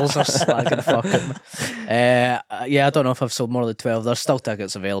pals are slagging the fuck at me. Yeah, I don't know if I've sold more than 12. There's still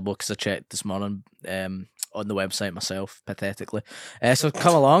tickets available because I checked this morning on the website myself, pathetically. So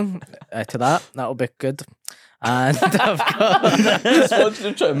come along to that. That'll be good. And I've got... Just wanted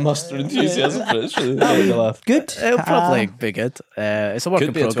to try and muster enthusiasm for it. It's really making me laugh. Good. It'll probably be good. It's a work Could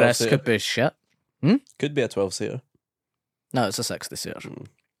in be a progress. 12-seater. Could be shit. Could be a 12-seater. No, it's a 60-seater.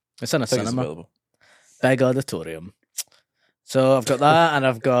 It's in a I think it's cinema. available. Big auditorium. So I've got that, and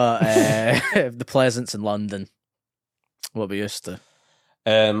I've got the Pleasance in London. What we used to.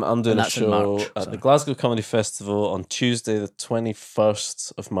 I'm doing And a that's in show March, at so. the Glasgow Comedy Festival on Tuesday, the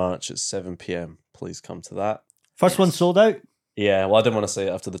 21st of March at 7 p.m. Please come to that. First one sold out. Yeah, well, I didn't want to say it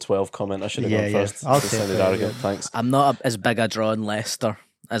after the 12 comment. I should have Yeah, gone yeah. first. I'll It say it sounded there, arrogant. yeah. Thanks. I'm not as big a draw in Leicester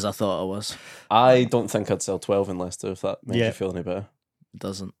as I thought I was. I don't think I'd sell 12 in Leicester if that makes Yeah. you feel any better. It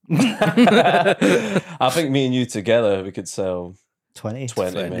doesn't. I think me and you together, we could sell 20.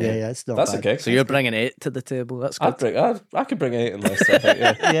 20, Yeah, maybe. yeah, it's not That's bad. a gig. So you're bringing 8 to the table. That's good. I could bring 8 in Leicester, I think,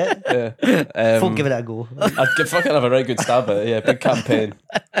 yeah. Yeah. Folk Yeah. give it a go. I'd fucking have a very good stab at it. Yeah, big campaign.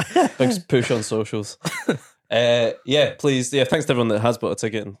 Big push on socials. Yeah, please. Yeah, thanks to everyone that has bought a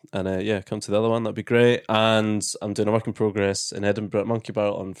ticket. And yeah, come to the other one. That'd be great. And I'm doing a work in progress in Edinburgh at Monkey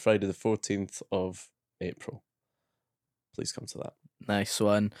Bar on Friday the 14th of April. Please come to that. Nice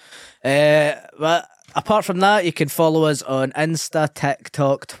one. But apart from that, you can follow us on Insta,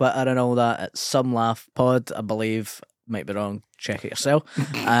 TikTok, Twitter, and all that at Some Laugh Pod, I believe. Might be wrong. Check it yourself.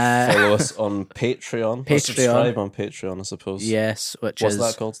 Follow us on Patreon. Or Patreon. subscribe on Patreon, I suppose. Yes, which What's is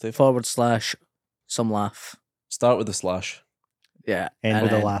that called, Steve? / Some Laugh. Start with the slash. Yeah. End and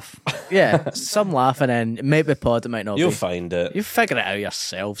with a then- laugh. Yeah, Some Laugh, and then it might be pod, it might not You'll be. find it. You figure it out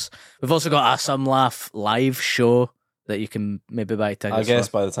yourselves. We've also got a Some Laugh live show that you can maybe buy tickets I guess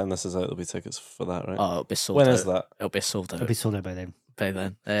for. by the time this is out, there'll be tickets for that, right? Oh, it'll be sold When out. is that? It'll be sold out It'll be sold out by then. by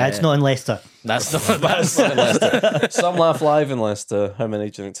then. It's not in Leicester. That's not. That's not in Leicester. Some Laugh Live in Leicester. How many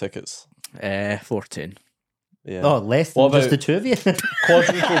do you think tickets? 14. Yeah. Oh, less than What just the about- two of you.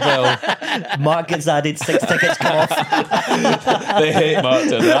 Quadruple bill. Mark gets added 6 tickets come off. They hate Mark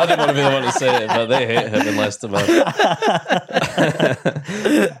down there. I didn't want to be the one to say it, but they hate him in Leicester, man.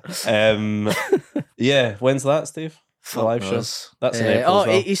 Yeah, when's that, Steve? The live show? knows. That's in April as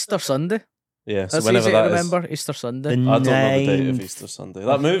well. Easter Sunday. Yeah, so That's whenever easy to that is. remember. Easter Sunday. I don't know the date of 9th. Easter Sunday.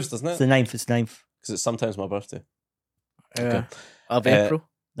 That moves, doesn't It's it? the 9th. It's 9th. Because it's sometimes my birthday. Yeah. Of Uh, April.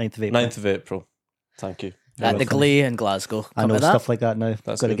 9th of April. 9th of April. Thank you. At the Glee in Glasgow. I know stuff like that now.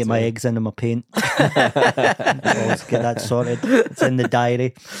 That's Got to good get my too. eggs into my paint. Always get that sorted. It's in the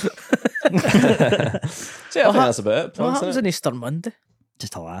diary. So yeah, I think that's about it. What happens on Easter Monday?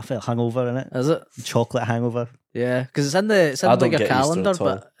 Just a laugh. A hangover in it. Is it? Chocolate hangover. Yeah, because it's in I don't like your get Easter calendar, at all.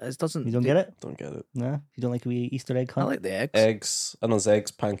 but it doesn't. You don't get it? Don't get it. No? You don't like a wee Easter egg I hunt? like the eggs. Eggs. I know there's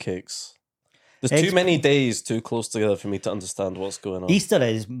eggs, pancakes. There's Eggs- too many days too close together for me to understand what's going on. Easter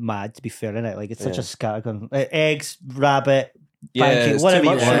is mad, to be fair, innit? Like, it's such Yeah. a scattergun. Eggs, rabbit, Yeah, pancake, it's whatever too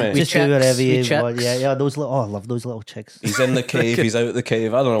you much want. for me. Just Wee do whatever chicks, you wee want. chicks. Yeah, those little... Oh, I love those little chicks. He's in the cave. He's out the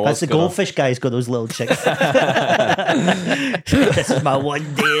cave. I don't know what's That's the going on. Goldfish guy's got those little chicks. This is my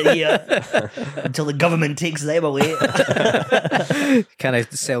one day here until the government takes them away. Can I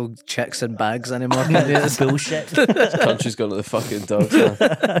sell chicks in bags anymore? Can you? That's bullshit. This country's gone to the fucking dogs,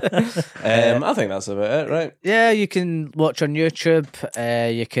 man. I think that's about it, right? Yeah, you can watch on YouTube.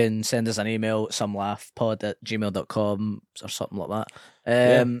 You can send us an email, somelaughpod@gmail.com or something like that.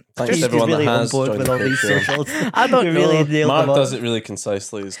 Thanks He's to everyone really that on has board joined with the all these Patreon. socials. I don't You know. really nailed Mark them all. does it really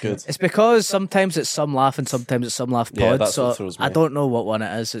concisely. It's good. It's because sometimes it's Some Laugh and sometimes it's Some Laugh Pod, Yeah, that's so what throws me. I don't know what one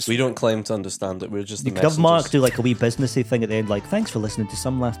it is. It's We don't claim to understand it. We're just the You could have Mark messengers. do like a wee businessy thing at the end, like, thanks for listening to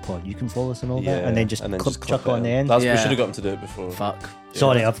Some Laugh Pod. You can follow us and all that. And then just clip chuck it on in. the end. That's, Yeah. We should have got him to do it before. fuck.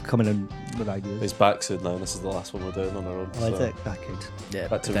 Sorry, I've come in with ideas. He's back soon now. This is the last one we're doing on our own. I so. think that could. Yeah,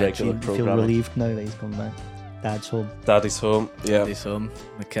 Back to potentially. regular Feel programming. relieved now that he's gone back. Dad's home. Daddy's home. Yeah. He's home.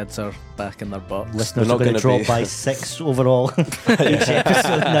 The kids are back in their box. Listeners not are going to gonna drop be- by 6 overall each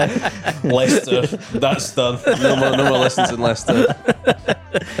episode now. Leicester. That's done. No more lessons in Leicester.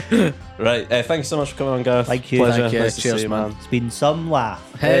 Right. Thank you so much for coming on, Gareth. Thank you. Pleasure. Thank you. Nice to Cheers, see you, man. man. It's been Some Laugh.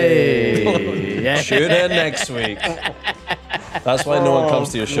 Hey, yeah. Tune in next week. That's why no one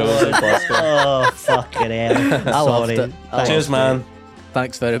comes to your shows in Glasgow. Oh, fucking hell. I loved Sorry. it. I Cheers, man.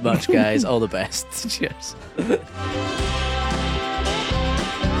 Thanks very much, guys. All the best. Cheers.